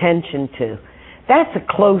pays attention to, that's the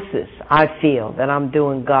closest I feel that I'm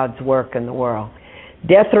doing God's work in the world.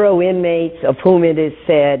 Death row inmates, of whom it is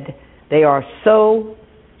said they are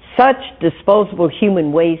such disposable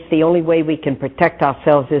human waste, the only way we can protect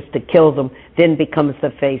ourselves is to kill them, then becomes the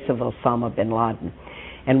face of Osama bin Laden.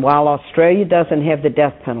 And while Australia doesn't have the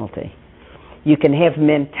death penalty, you can have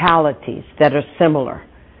mentalities that are similar.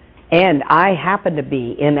 And I happened to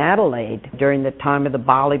be in Adelaide during the time of the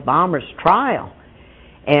Bali bombers trial,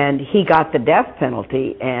 and he got the death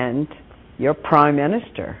penalty, and your Prime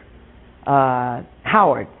Minister,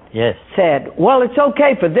 Howard, yes, said, "Well, it's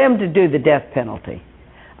okay for them to do the death penalty."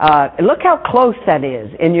 Look how close that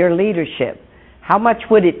is in your leadership. How much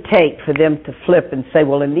would it take for them to flip and say,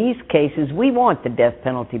 "Well, in these cases, we want the death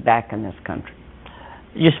penalty back in this country"?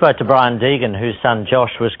 You spoke to Brian Deegan, whose son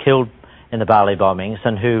Josh was killed in the Bali bombings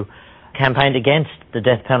and who campaigned against the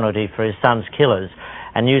death penalty for his son's killers.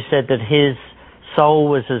 And you said that his soul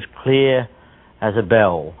was as clear as a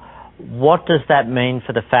bell. What does that mean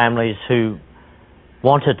for the families who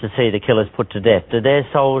wanted to see the killers put to death? Do their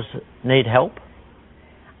souls need help?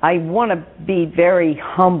 I want to be very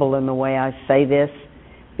humble in the way I say this,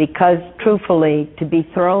 because truthfully, to be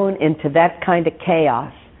thrown into that kind of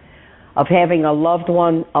chaos of having a loved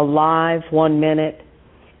one alive 1 minute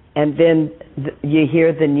and then you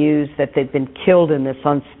hear the news that they've been killed in this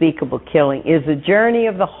unspeakable killing is a journey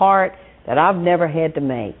of the heart that I've never had to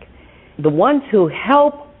make. The ones who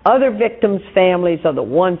help other victims' families are the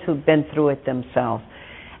ones who've been through it themselves.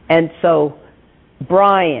 And so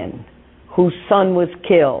Brian, whose son was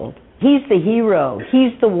killed, he's the hero.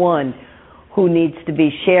 He's the one who needs to be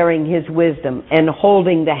sharing his wisdom and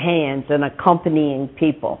holding the hands and accompanying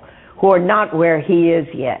people who are not where he is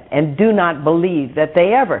yet and do not believe that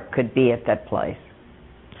they ever could be at that place.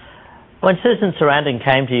 When Susan Sarandon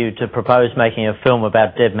came to you to propose making a film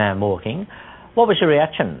about Dead Man Walking, what was your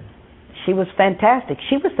reaction? She was fantastic.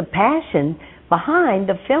 She was the passion behind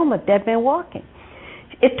the film of Dead Man Walking.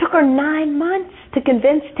 It took her 9 months to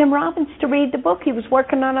convince Tim Robbins to read the book. He was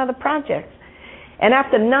working on other projects. And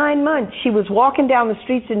after 9 months, she was walking down the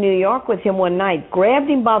streets of New York with him one night, grabbed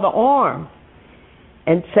him by the arm,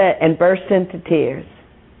 and burst into tears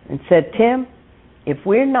and said, "Tim, if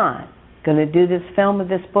we're not going to do this film of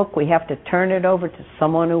this book, we have to turn it over to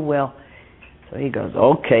someone who will. So he goes,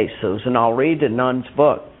 okay, Susan, I'll read the nun's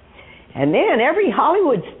book. And then every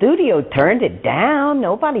Hollywood studio turned it down.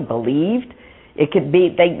 Nobody believed it could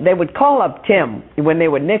be. They would call up Tim when they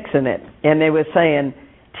were nixing it, and they were saying,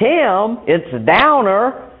 Tim, it's a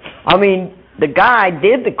downer. I mean, the guy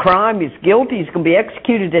did the crime. He's guilty. He's going to be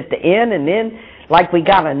executed at the end, and then, like we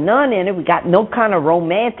got a nun in it, we got no kind of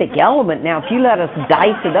romantic element. Now, if you let us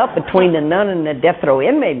dice it up between the nun and the death row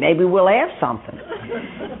inmate, maybe we'll have something.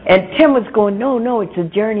 And Tim was going, no, it's a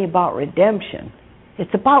journey about redemption.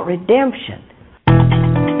 It's about redemption.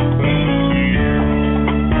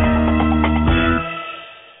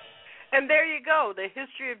 And there you go. The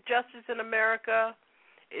history of justice in America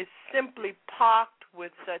is simply pocked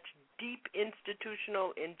with such deep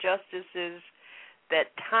institutional injustices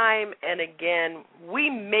that time and again we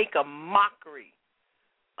make a mockery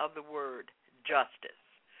of the word justice.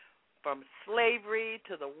 From slavery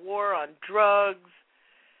to the war on drugs,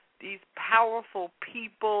 these powerful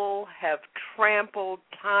people have trampled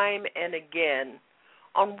time and again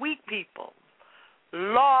on weak people.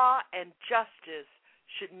 Law and justice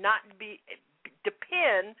should not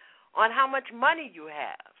depend on how much money you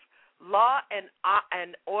have. Law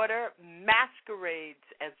and order masquerades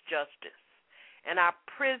as justice. And our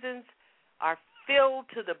prisons are filled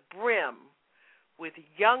to the brim with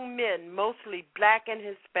young men, mostly black and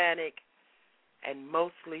Hispanic, and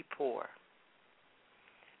mostly poor.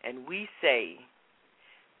 And we say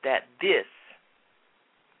that this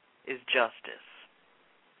is justice.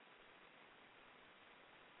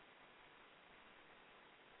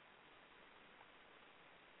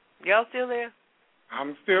 Y'all still there?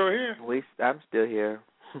 I'm still here. I'm still here.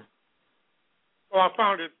 Well, I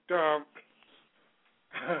found it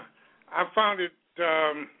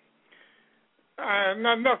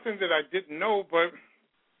nothing that I didn't know, but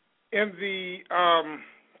in the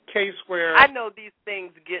case where I know these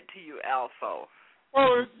things get to you, Alpha.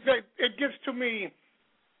 Well, it gets to me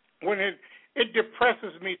when it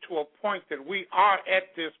depresses me to a point that we are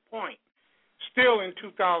at this point, still in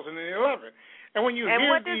 2011. And when you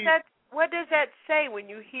what does that say when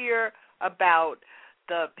you hear about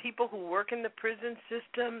the people who work in the prison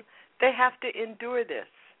system? They have to endure this.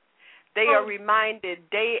 They are reminded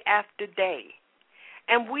day after day.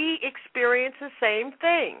 And we experience the same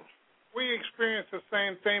thing. We experience the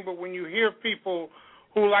same thing, but when you hear people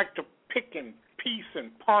who like to pick and piece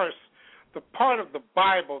and parse the part of the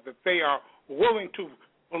Bible that they are willing to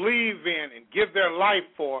believe in and give their life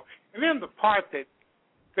for, and then the part that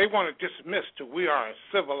they want to dismiss to we are a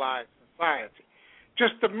civilized society.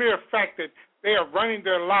 Just the mere fact that they are running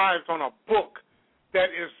their lives on a book that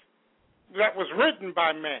was written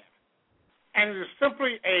by man, and it is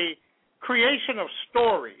simply a creation of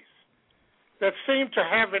stories that seem to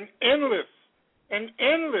have an endless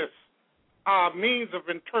means of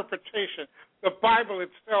interpretation. The Bible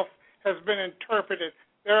itself has been interpreted.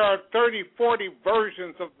 There are 30, 40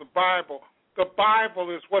 versions of the Bible. The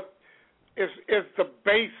Bible is what is the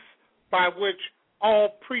base by which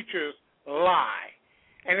all preachers lie,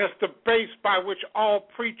 and it's the base by which all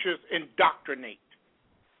preachers indoctrinate.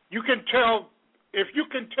 If you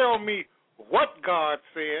can tell me what God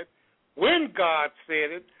said, when God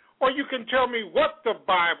said it, or you can tell me what the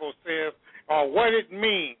Bible says or what it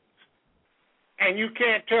means, and you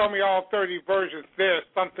can't tell me all 30 versions, there's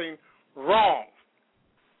something wrong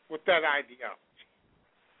with that ideology.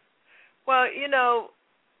 Well,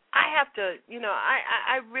 I have to,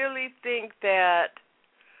 I really think that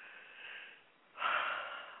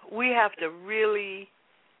we have to really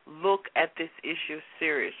look at this issue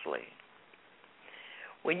seriously.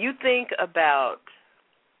 When you think about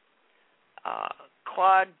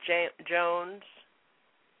Claude Jones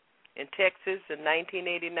in Texas in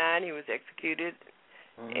 1989, he was executed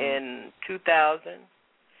in 2000.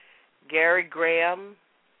 Gary Graham,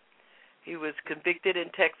 he was convicted in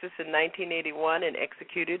Texas in 1981 and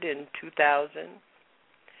executed in 2000.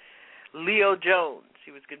 Leo Jones,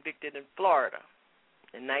 he was convicted in Florida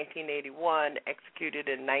in 1981, executed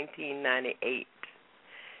in 1998.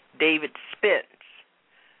 David Spence,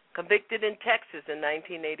 convicted in Texas in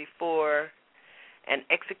 1984 and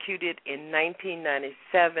executed in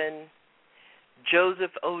 1997.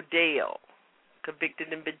 Joseph O'Dale,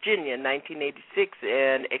 convicted in Virginia in 1986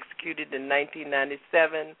 and executed in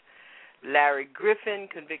 1997. Larry Griffin,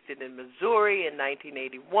 convicted in Missouri in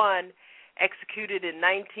 1981, executed in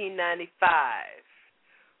 1995.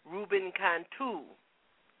 Ruben Cantu,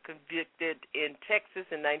 convicted in Texas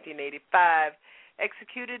in 1985,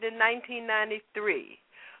 executed in 1993.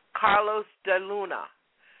 Carlos de Luna,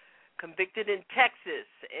 convicted in Texas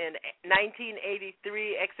in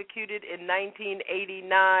 1983, executed in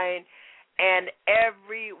 1989, and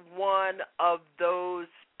every one of those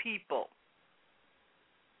people,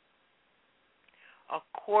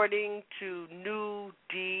 according to new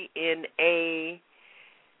DNA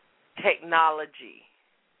technology,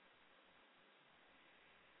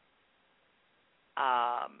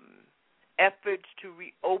 efforts to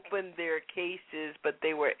reopen their cases, but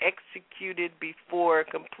they were executed before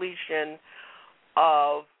completion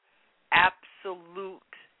of absolute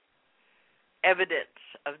evidence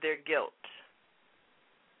of their guilt.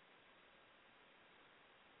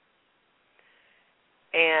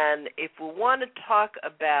 And if we want to talk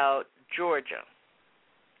about Georgia,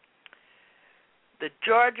 the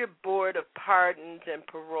Georgia Board of Pardons and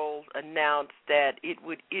Paroles announced that it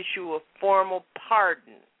would issue a formal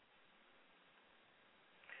pardon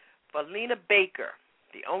for Lena Baker,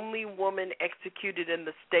 the only woman executed in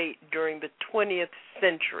the state during the 20th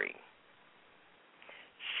century,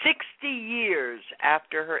 60 years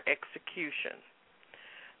after her execution.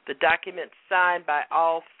 The document signed by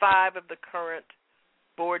all 5 of the current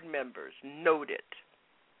board members noted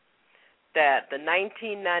that the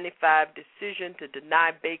 1995 decision to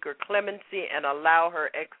deny Baker clemency and allow her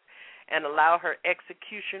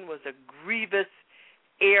execution was a grievous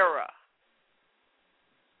error,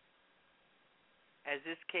 as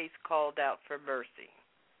this case called out for mercy.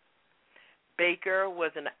 Baker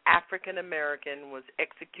was an African American, was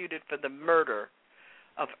executed for the murder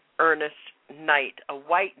of Ernest Knight, a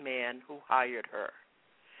white man who hired her.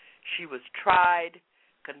 She was tried,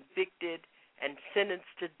 convicted, and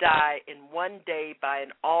sentenced to die in one day by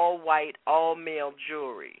an all-white, all-male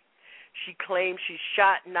jury. She claimed she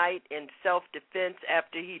shot Knight in self-defense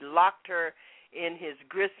after he locked her in his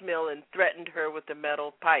grist mill and threatened her with a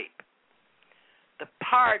metal pipe. The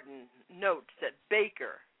pardon notes that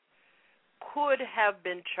Baker could have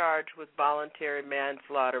been charged with voluntary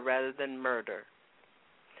manslaughter rather than murder.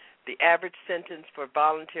 The average sentence for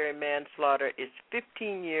voluntary manslaughter is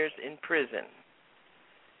 15 years in prison.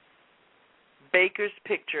 Baker's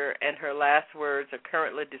picture and her last words are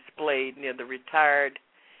currently displayed near the retired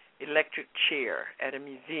electric chair at a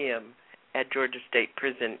museum at Georgia State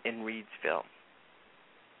Prison in Reidsville.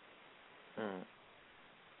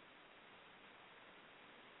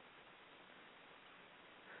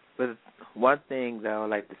 But one thing that I would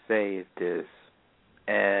like to say is this,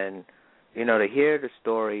 and, you know, to hear the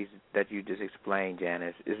stories that you just explained,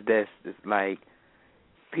 Janice, is this, it's like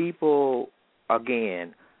people,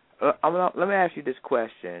 again, let me ask you this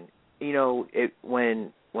question. You know, let's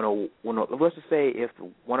just say if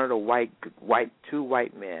one of the two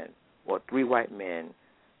white men or 3 white men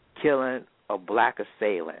killing a black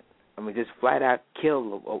assailant, I mean, just flat out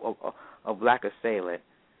kill a black assailant,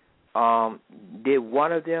 did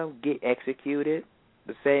one of them get executed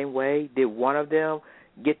the same way? Did one of them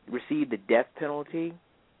receive the death penalty?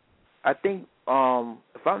 I think,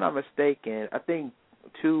 if I'm not mistaken, I think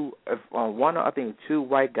two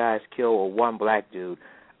white guys killed one black dude.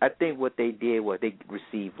 I think what they did was they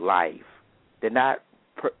received life. Did not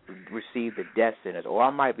receive the death sentence. Or I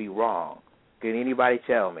might be wrong. Can anybody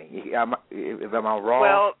tell me? Am I wrong?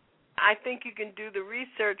 Well, I think you can do the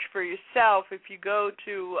research for yourself if you go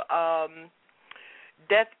to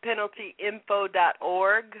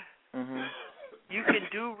deathpenaltyinfo.org. Mm-hmm. You can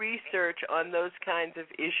do research on those kinds of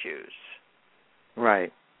issues.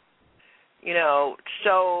 Right. You know,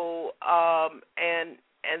 so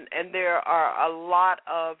and there are a lot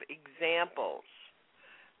of examples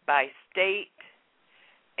by state,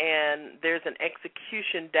 and there's an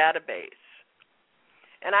execution database.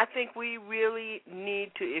 And I think we really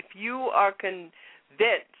need to, if you are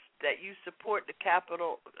convinced that you support the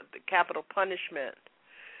capital punishment,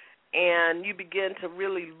 and you begin to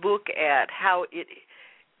really look at how it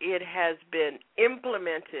has been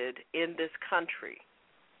implemented in this country,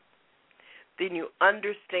 then you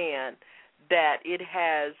understand that it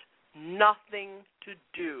has nothing to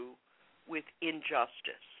do with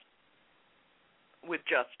injustice, with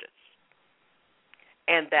justice,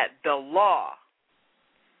 and that the law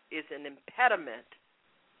is an impediment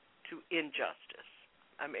to injustice.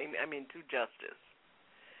 I mean to justice.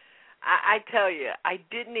 I tell you, I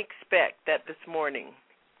didn't expect that this morning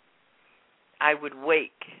I would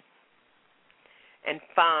wake and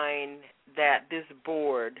find that this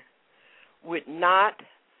board would not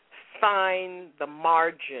find the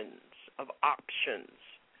margins of options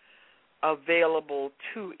available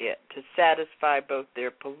to it to satisfy both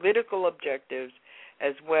their political objectives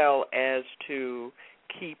as well as to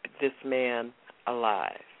keep this man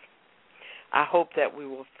alive. I hope that we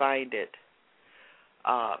will find it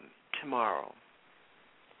tomorrow.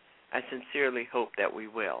 I sincerely hope that we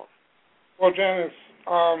will. Well, Janice,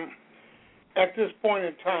 at this point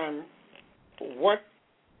in time, what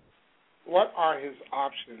are his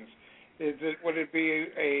options? Would it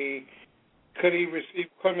be could he receive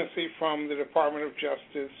clemency from the Department of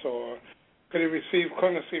Justice, or could he receive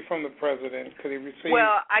clemency from the President? Could he receive?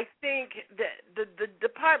 Well, I think that the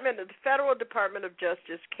Federal Department of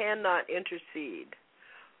Justice cannot intercede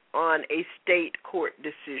on a state court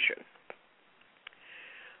decision.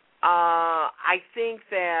 I think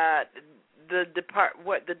that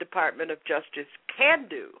what the Department of Justice can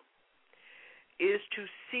do is to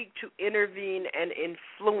seek to intervene and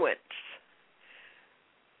influence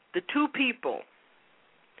the two people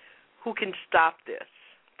who can stop this.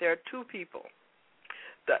 There are two people.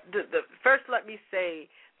 First, let me say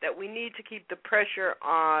that we need to keep the pressure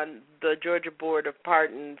on the Georgia Board of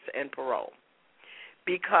Pardons and Parole,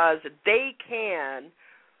 because they can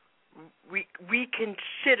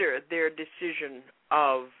reconsider their decision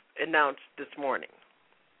announced this morning.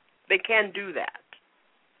 They can do that.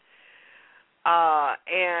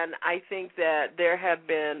 And I think that there have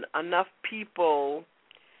been enough people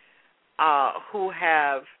who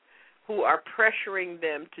are pressuring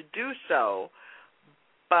them to do so,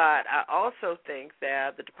 but I also think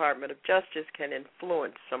that the Department of Justice can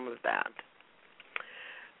influence some of that.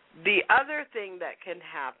 The other thing that can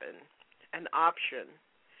happen, an option,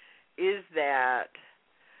 is that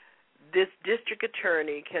this district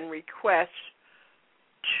attorney can request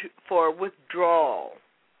for withdrawal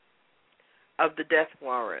of the death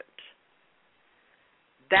warrant.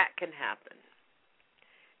 That can happen.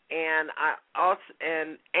 And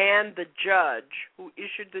the judge who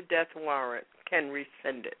issued the death warrant can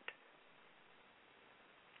rescind it.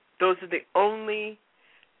 Those are the only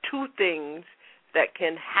two things that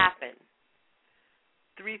can happen.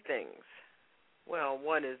 Three things. Well,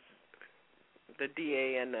 one is the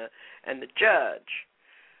DA and the judge.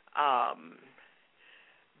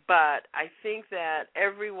 But I think that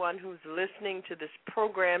everyone who's listening to this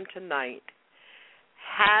program tonight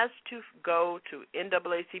has to go to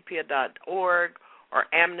NAACP.org or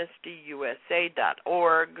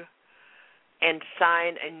AmnestyUSA.org and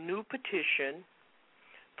sign a new petition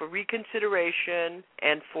for reconsideration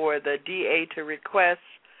and for the DA to request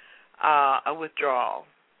a withdrawal,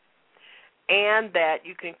 and that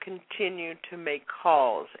you can continue to make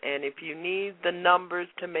calls. And if you need the numbers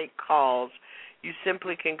to make calls, you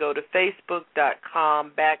simply can go to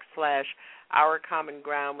Facebook.com/Our Common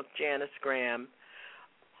Ground with Janice Graham.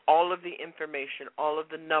 All of the information, all of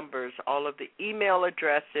the numbers, all of the email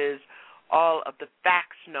addresses, all of the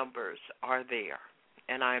fax numbers are there.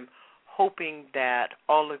 And I'm hoping that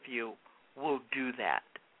all of you will do that.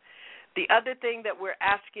 The other thing that we're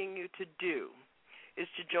asking you to do is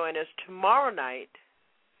to join us tomorrow night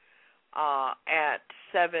at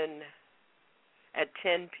 10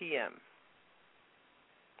 p.m.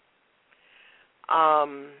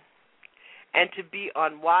 And to be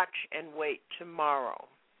on watch and wait tomorrow.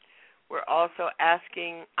 We're also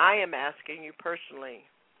I am asking you personally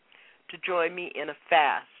to join me in a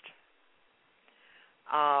fast,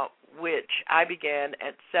 which I began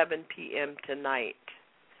at 7 p.m. tonight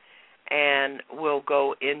and will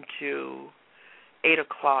go into 8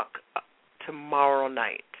 o'clock tomorrow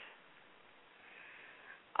night.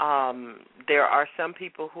 There are some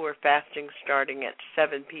people who are fasting starting at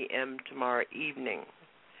 7 p.m. tomorrow evening,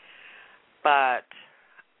 but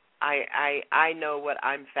I know what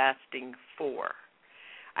I'm fasting for.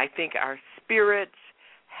 I think our spirits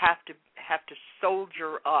have to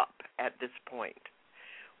soldier up at this point.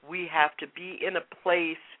 We have to be in a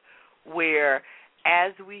place where,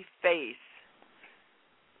 as we face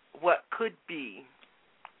what could be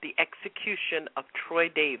the execution of Troy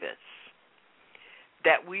Davis,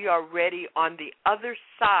 that we are ready on the other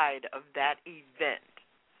side of that event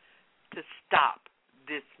to stop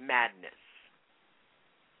this madness.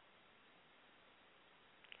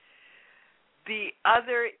 The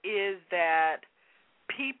other is that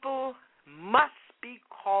people must be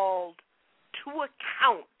called to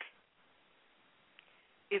account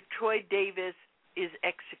if Troy Davis is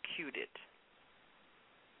executed.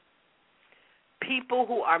 People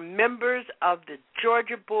who are members of the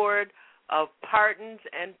Georgia Board of Pardons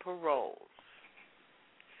and Paroles.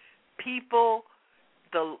 People,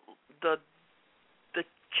 the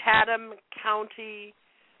Chatham County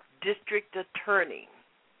District Attorney,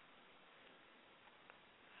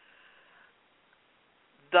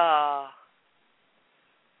 the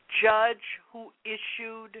judge who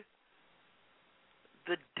issued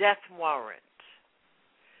the death warrant.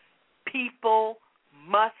 People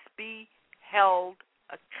must be held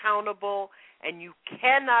accountable, and you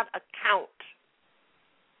cannot account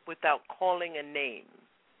without calling a name.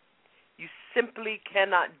 You simply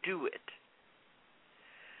cannot do it.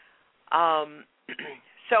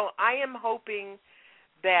 So I am hoping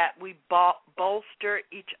that we bolster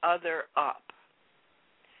each other up.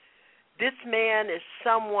 This man is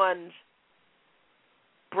someone's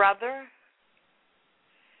brother,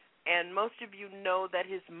 and most of you know that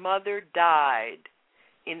his mother died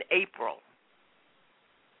in April.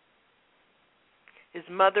 His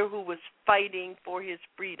mother, who was fighting for his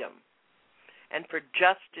freedom and for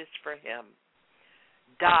justice for him,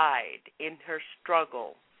 died in her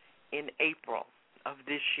struggle in April of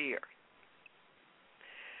this year.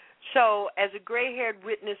 So, as a gray-haired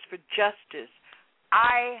witness for justice,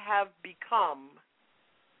 I have become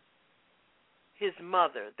his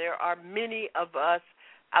mother. There are many of us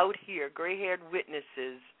out here, gray-haired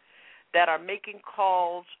witnesses, that are making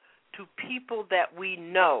calls to people that we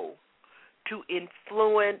know to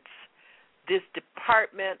influence this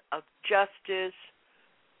Department of Justice,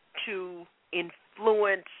 to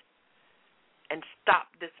influence and stop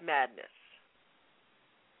this madness.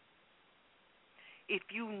 If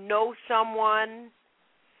you know someone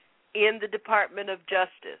in the Department of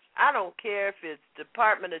Justice, I don't care if it's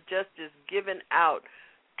Department of Justice giving out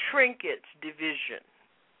trinkets division,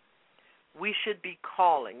 we should be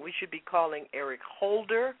calling. We should be calling Eric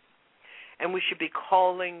Holder, and we should be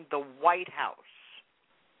calling the White House.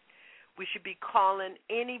 We should be calling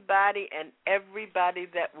anybody and everybody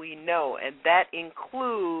that we know, and that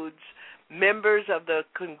includes members of the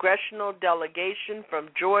congressional delegation from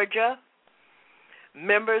Georgia,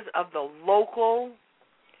 members of the local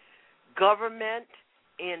government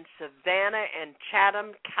in Savannah and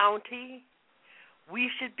Chatham County. We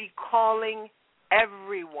should be calling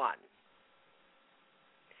everyone.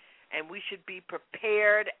 And we should be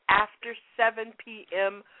prepared after 7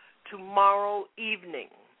 p.m. tomorrow evening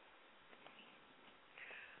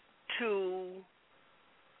to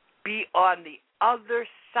be on the other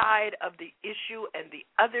side of the issue. And the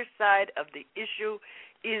other side of the issue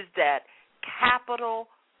is that capital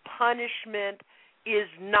punishment is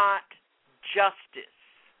not justice.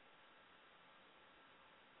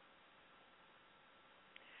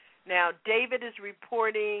 Now, David is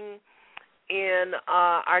reporting in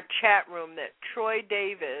our chat room that Troy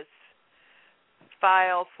Davis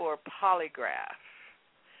filed for polygraph.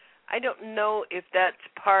 I don't know if that's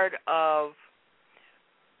part of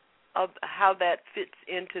how that fits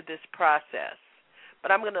into this process.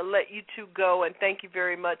 But I'm going to let you two go, and thank you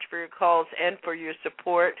very much for your calls and for your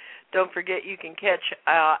support. Don't forget you can catch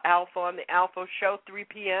Alpha on the Alpha Show, 3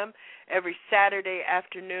 p.m. every Saturday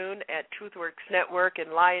afternoon at TruthWorks Network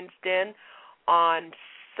and Lion's Den on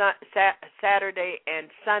Saturday and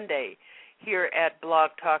Sunday here at Blog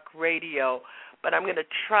Talk Radio. But I'm going to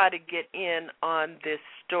try to get in on this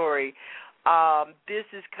story. This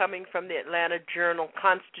is coming from the Atlanta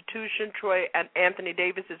Journal-Constitution. Anthony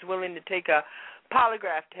Davis is willing to take a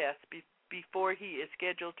polygraph test before he is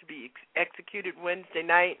scheduled to be executed Wednesday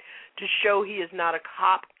night to show he is not a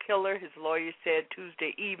cop killer, his lawyer said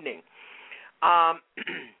Tuesday evening.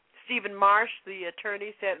 Stephen Marsh, the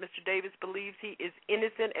attorney, said Mr. Davis believes he is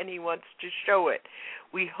innocent and he wants to show it.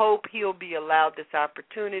 We hope he'll be allowed this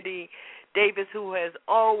opportunity. Davis, who has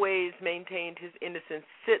always maintained his innocence,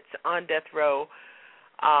 sits on death row.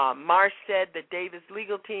 Marsh said that Davis'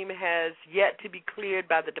 legal team has yet to be cleared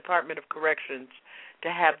by the Department of Corrections to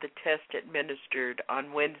have the test administered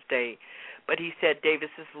on Wednesday. But he said Davis'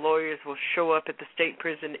 lawyers will show up at the state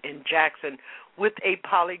prison in Jackson with a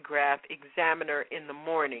polygraph examiner in the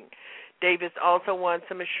morning. Davis also wants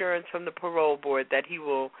some assurance from the parole board that he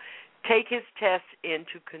will take his tests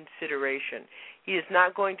into consideration. He is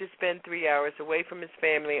not going to spend 3 hours away from his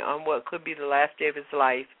family on what could be the last day of his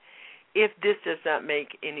life if this does not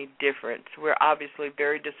make any difference. We're obviously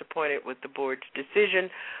very disappointed with the board's decision.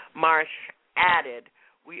 Marsh added,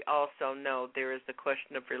 we also know there is the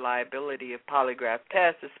question of reliability of polygraph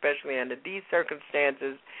tests, especially under these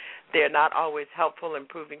circumstances. They're not always helpful in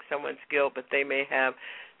proving someone's guilt, but they may have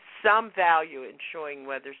some value in showing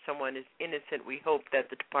whether someone is innocent. We hope that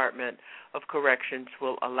the Department of Corrections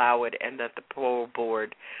will allow it and that the parole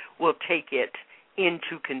board will take it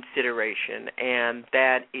into consideration. And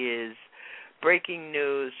that is breaking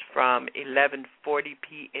news from 11:40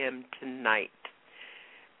 p.m. tonight.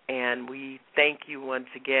 And we thank you once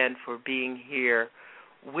again for being here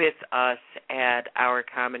with us at Our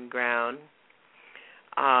Common Ground.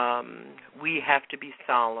 We have to be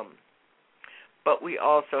solemn, but we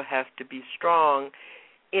also have to be strong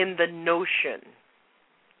in the notion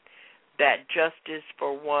that justice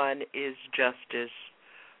for one is justice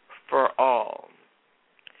for all.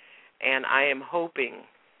 And I am hoping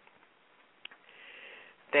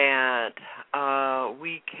that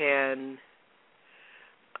we can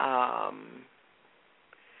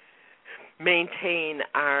maintain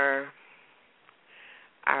our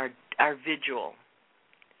vigil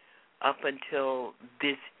up until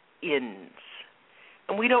this ends.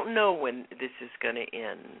 And we don't know when this is going to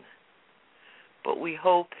end, but we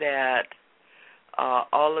hope that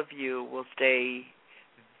all of you will stay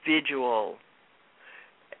vigilant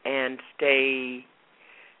and stay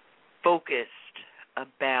focused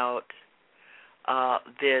about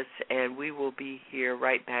this, and we will be here,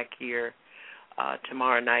 right back here,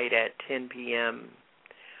 tomorrow night at 10 p.m.,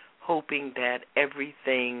 hoping that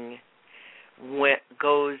everything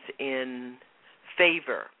goes in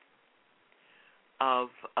favor of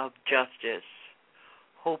justice,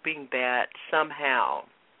 hoping that somehow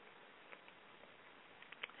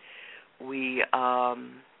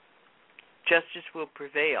justice will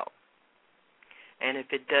prevail. And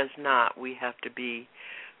if it does not, we have to be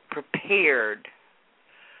prepared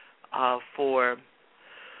for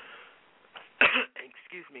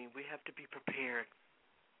we have to be prepared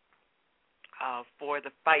for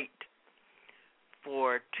the fight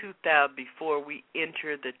for before we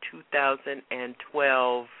enter the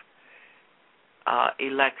 2012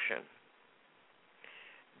 election,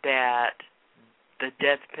 that the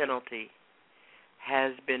death penalty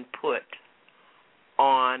has been put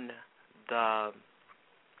on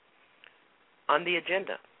the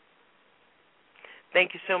agenda.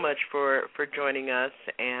 Thank you so much for joining us,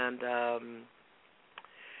 and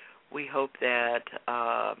we hope that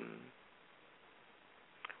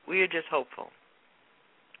we are just hopeful.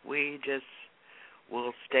 We just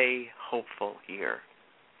will stay hopeful here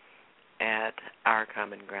at Our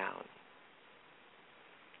Common Ground.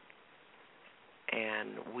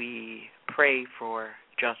 And we pray for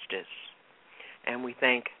justice. And we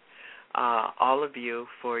thank all of you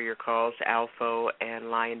for your calls, Alpha and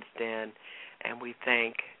Lion's Den. And we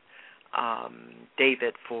thank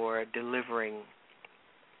David for delivering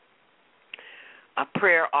a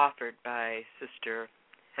prayer offered by Sister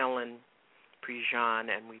Helen Prejean,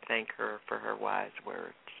 and we thank her for her wise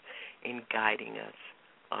words in guiding us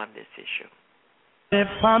on this issue. The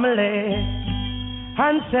family,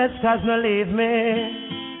 ancestors no leave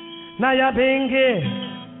me. Now you're bingy,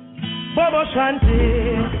 Bobo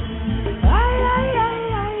Shanti. Ay, ay, ay,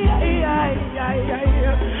 ay, ay, ay, ay,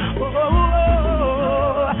 ay. Oh, oh,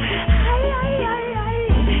 oh. Ay, ay, ay, ay,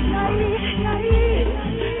 ay, ay.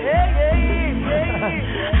 Hey, hey, hey.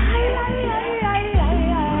 Ay, ay, ay, ay, ay,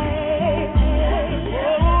 ay.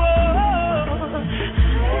 Oh, oh.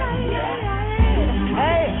 Ay, ay, ay, ay.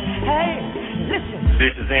 Hey, hey, listen.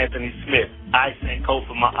 This is Anthony Smith. I sing code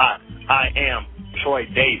for my aunt. I am Troy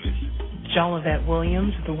Davis. Jolivette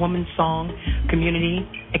Williams, the Woman Song Community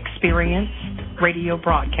Experience Radio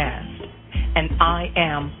Broadcast. And I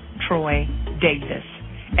am Troy Davis.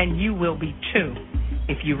 And you will be too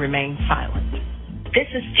if you remain silent. This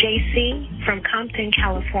is JC from Compton,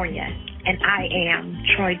 California. And I am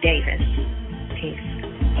Troy Davis. Peace.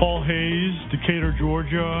 Paul Hayes, Decatur,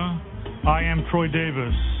 Georgia. I am Troy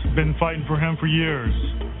Davis. Been fighting for him for years.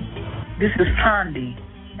 This is Tondi,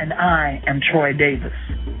 and I am Troy Davis.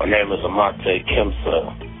 My name is Amante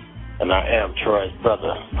Kimsa, and I am Troy's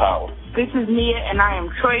brother, Powell. This is Nia, and I am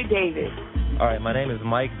Troy Davis. All right, my name is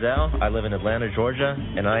Mike Zell. I live in Atlanta, Georgia,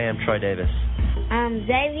 and I am Troy Davis. I'm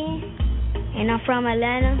Xavier, and I'm from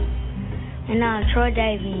Atlanta, and I'm Troy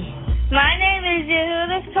Davis. My name is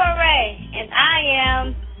Yehuda Torre, and I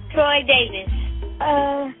am Troy Davis.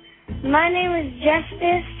 My name is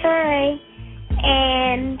Justice Torre,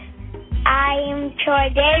 and I am Troy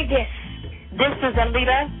Davis. This is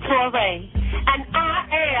Alita Torre, and I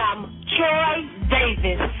am Troy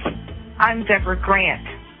Davis. I'm Deborah Grant.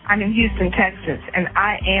 I'm in Houston, Texas, and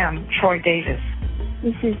I am Troy Davis.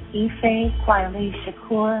 This is Ife Kweli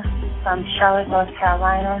Shakur from Charlotte, North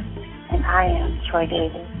Carolina, and I am Troy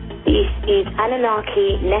Davis. This is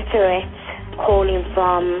Anunnaki Neteret calling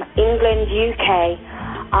from England, UK.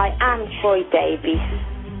 I am Troy Davis.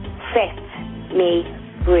 Set me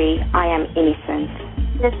free. I am innocent.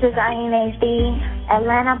 This is Aine B.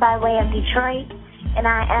 Atlanta by way of Detroit, and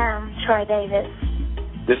I am Troy Davis.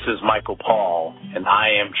 This is Michael Paul, and I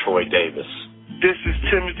am Troy Davis. This is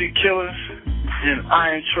Timothy Killers, and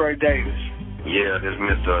I am Troy Davis. Yeah, this is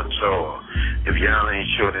Mr. Ochoa. If y'all ain't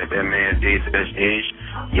sure that man did that shit,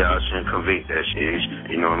 y'all shouldn't convict that shit.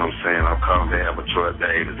 You know what I'm saying? I'm calling to have a Troy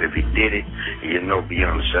Davis. If he did it, you know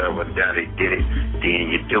beyond the shadow of a doubt he did it,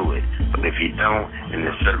 then you do it. But if you don't, in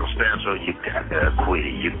the circumstantial, you gotta quit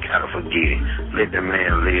it. You gotta forget it. Let the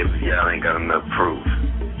man live if y'all ain't got enough proof.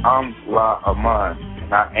 I'm La Amon,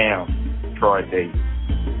 and I am Troy Davis.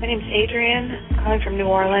 My name's Adrienne, calling from New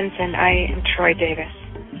Orleans, and I am Troy Davis.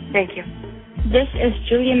 Thank you. This is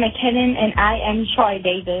Julia McKinnon, and I am Troy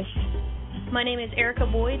Davis. My name is Erica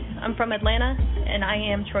Boyd. I'm from Atlanta, and I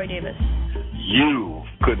am Troy Davis. You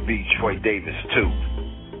could be Troy Davis, too.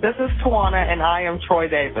 This is Tawana, and I am Troy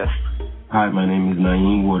Davis. Hi, my name is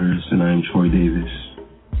Naeem Waters, and I am Troy Davis.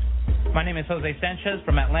 My name is Jose Sanchez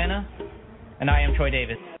from Atlanta, and I am Troy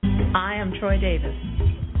Davis. I am Troy Davis.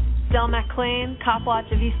 Del McLean, Cop Watch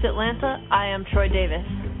of East Atlanta. I am Troy Davis.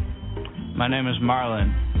 My name is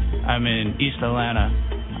Marlon. I'm in East Atlanta.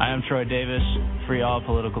 I am Troy Davis. Free all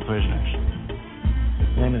political prisoners.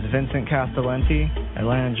 My name is Vincent Castellanti,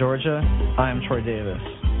 Atlanta, Georgia. I am Troy Davis.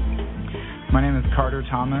 My name is Carter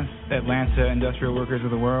Thomas, Atlanta Industrial Workers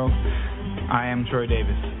of the World. I am Troy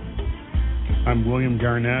Davis. I'm William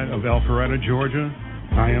Garnett of Alpharetta, Georgia.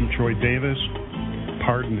 I am Troy Davis.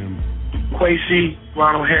 Pardon him. Quasi,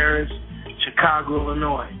 Ronald Harris, Chicago,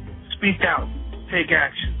 Illinois. Speak out, take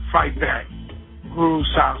action, fight back. Guru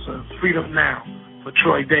Salsa, freedom now for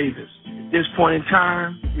Troy Davis. At this point in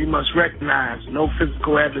time, we must recognize no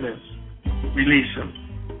physical evidence. Release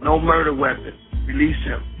him. No murder weapon. Release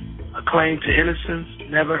him. A claim to innocence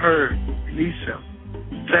never heard. Release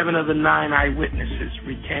him. 7 of the 9 eyewitnesses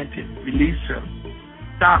recanted. Release him.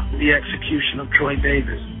 Stop the execution of Troy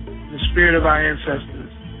Davis. In the spirit of our ancestors,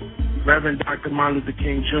 Reverend Dr. Martin Luther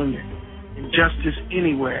King Jr. Injustice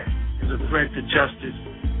anywhere is a threat to justice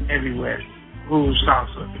everywhere. Guru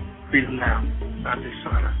Salsa, freedom now. Dante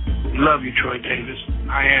Sana. We love you, Troy Davis.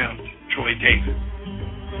 I am Troy Davis.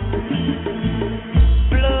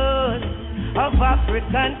 Blood of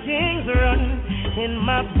African kings run in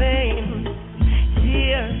my veins.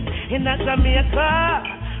 Here in that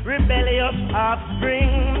Jamaica, rebellious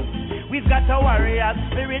offspring. We've got a warrior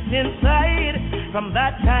spirit inside. From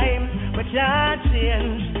that time, we can't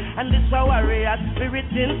change. And this a warrior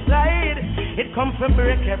spirit inside. It comes to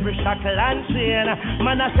break every shackle and chain.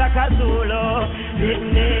 Manasaka Zulu,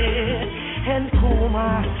 Whitney, and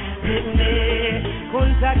Kuma, Whitney,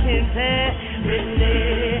 Kunta Kinte,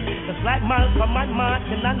 Whitney. Just like Malcolm and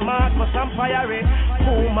Martin and Marcus and Fiery,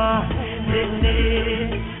 Kuma,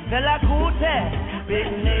 Whitney, Bella Kute,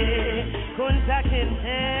 Whitney, Kunta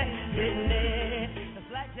Kinte, Whitney.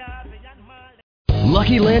 Just like Jarvis and Marley.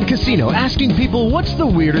 Lucky Land Casino, asking people, what's the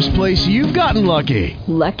weirdest place you've gotten lucky?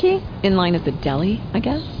 Lucky? In line at the deli, I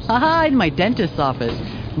guess? Aha, in my dentist's office.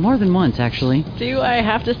 More than once, actually. Do I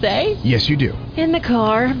have to say? Yes, you do. In the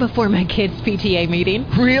car before my kids' PTA meeting.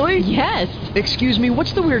 Really? Yes. Excuse me,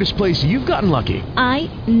 what's the weirdest place you've gotten lucky? I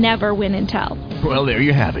never win and tell. Well, there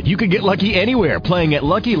you have it. You can get lucky anywhere, playing at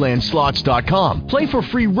LuckyLandSlots.com. Play for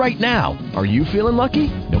free right now. Are you feeling lucky?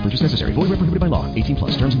 No purchase necessary. Void where prohibited by law.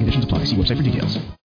 18+. Terms and conditions apply. See website for details.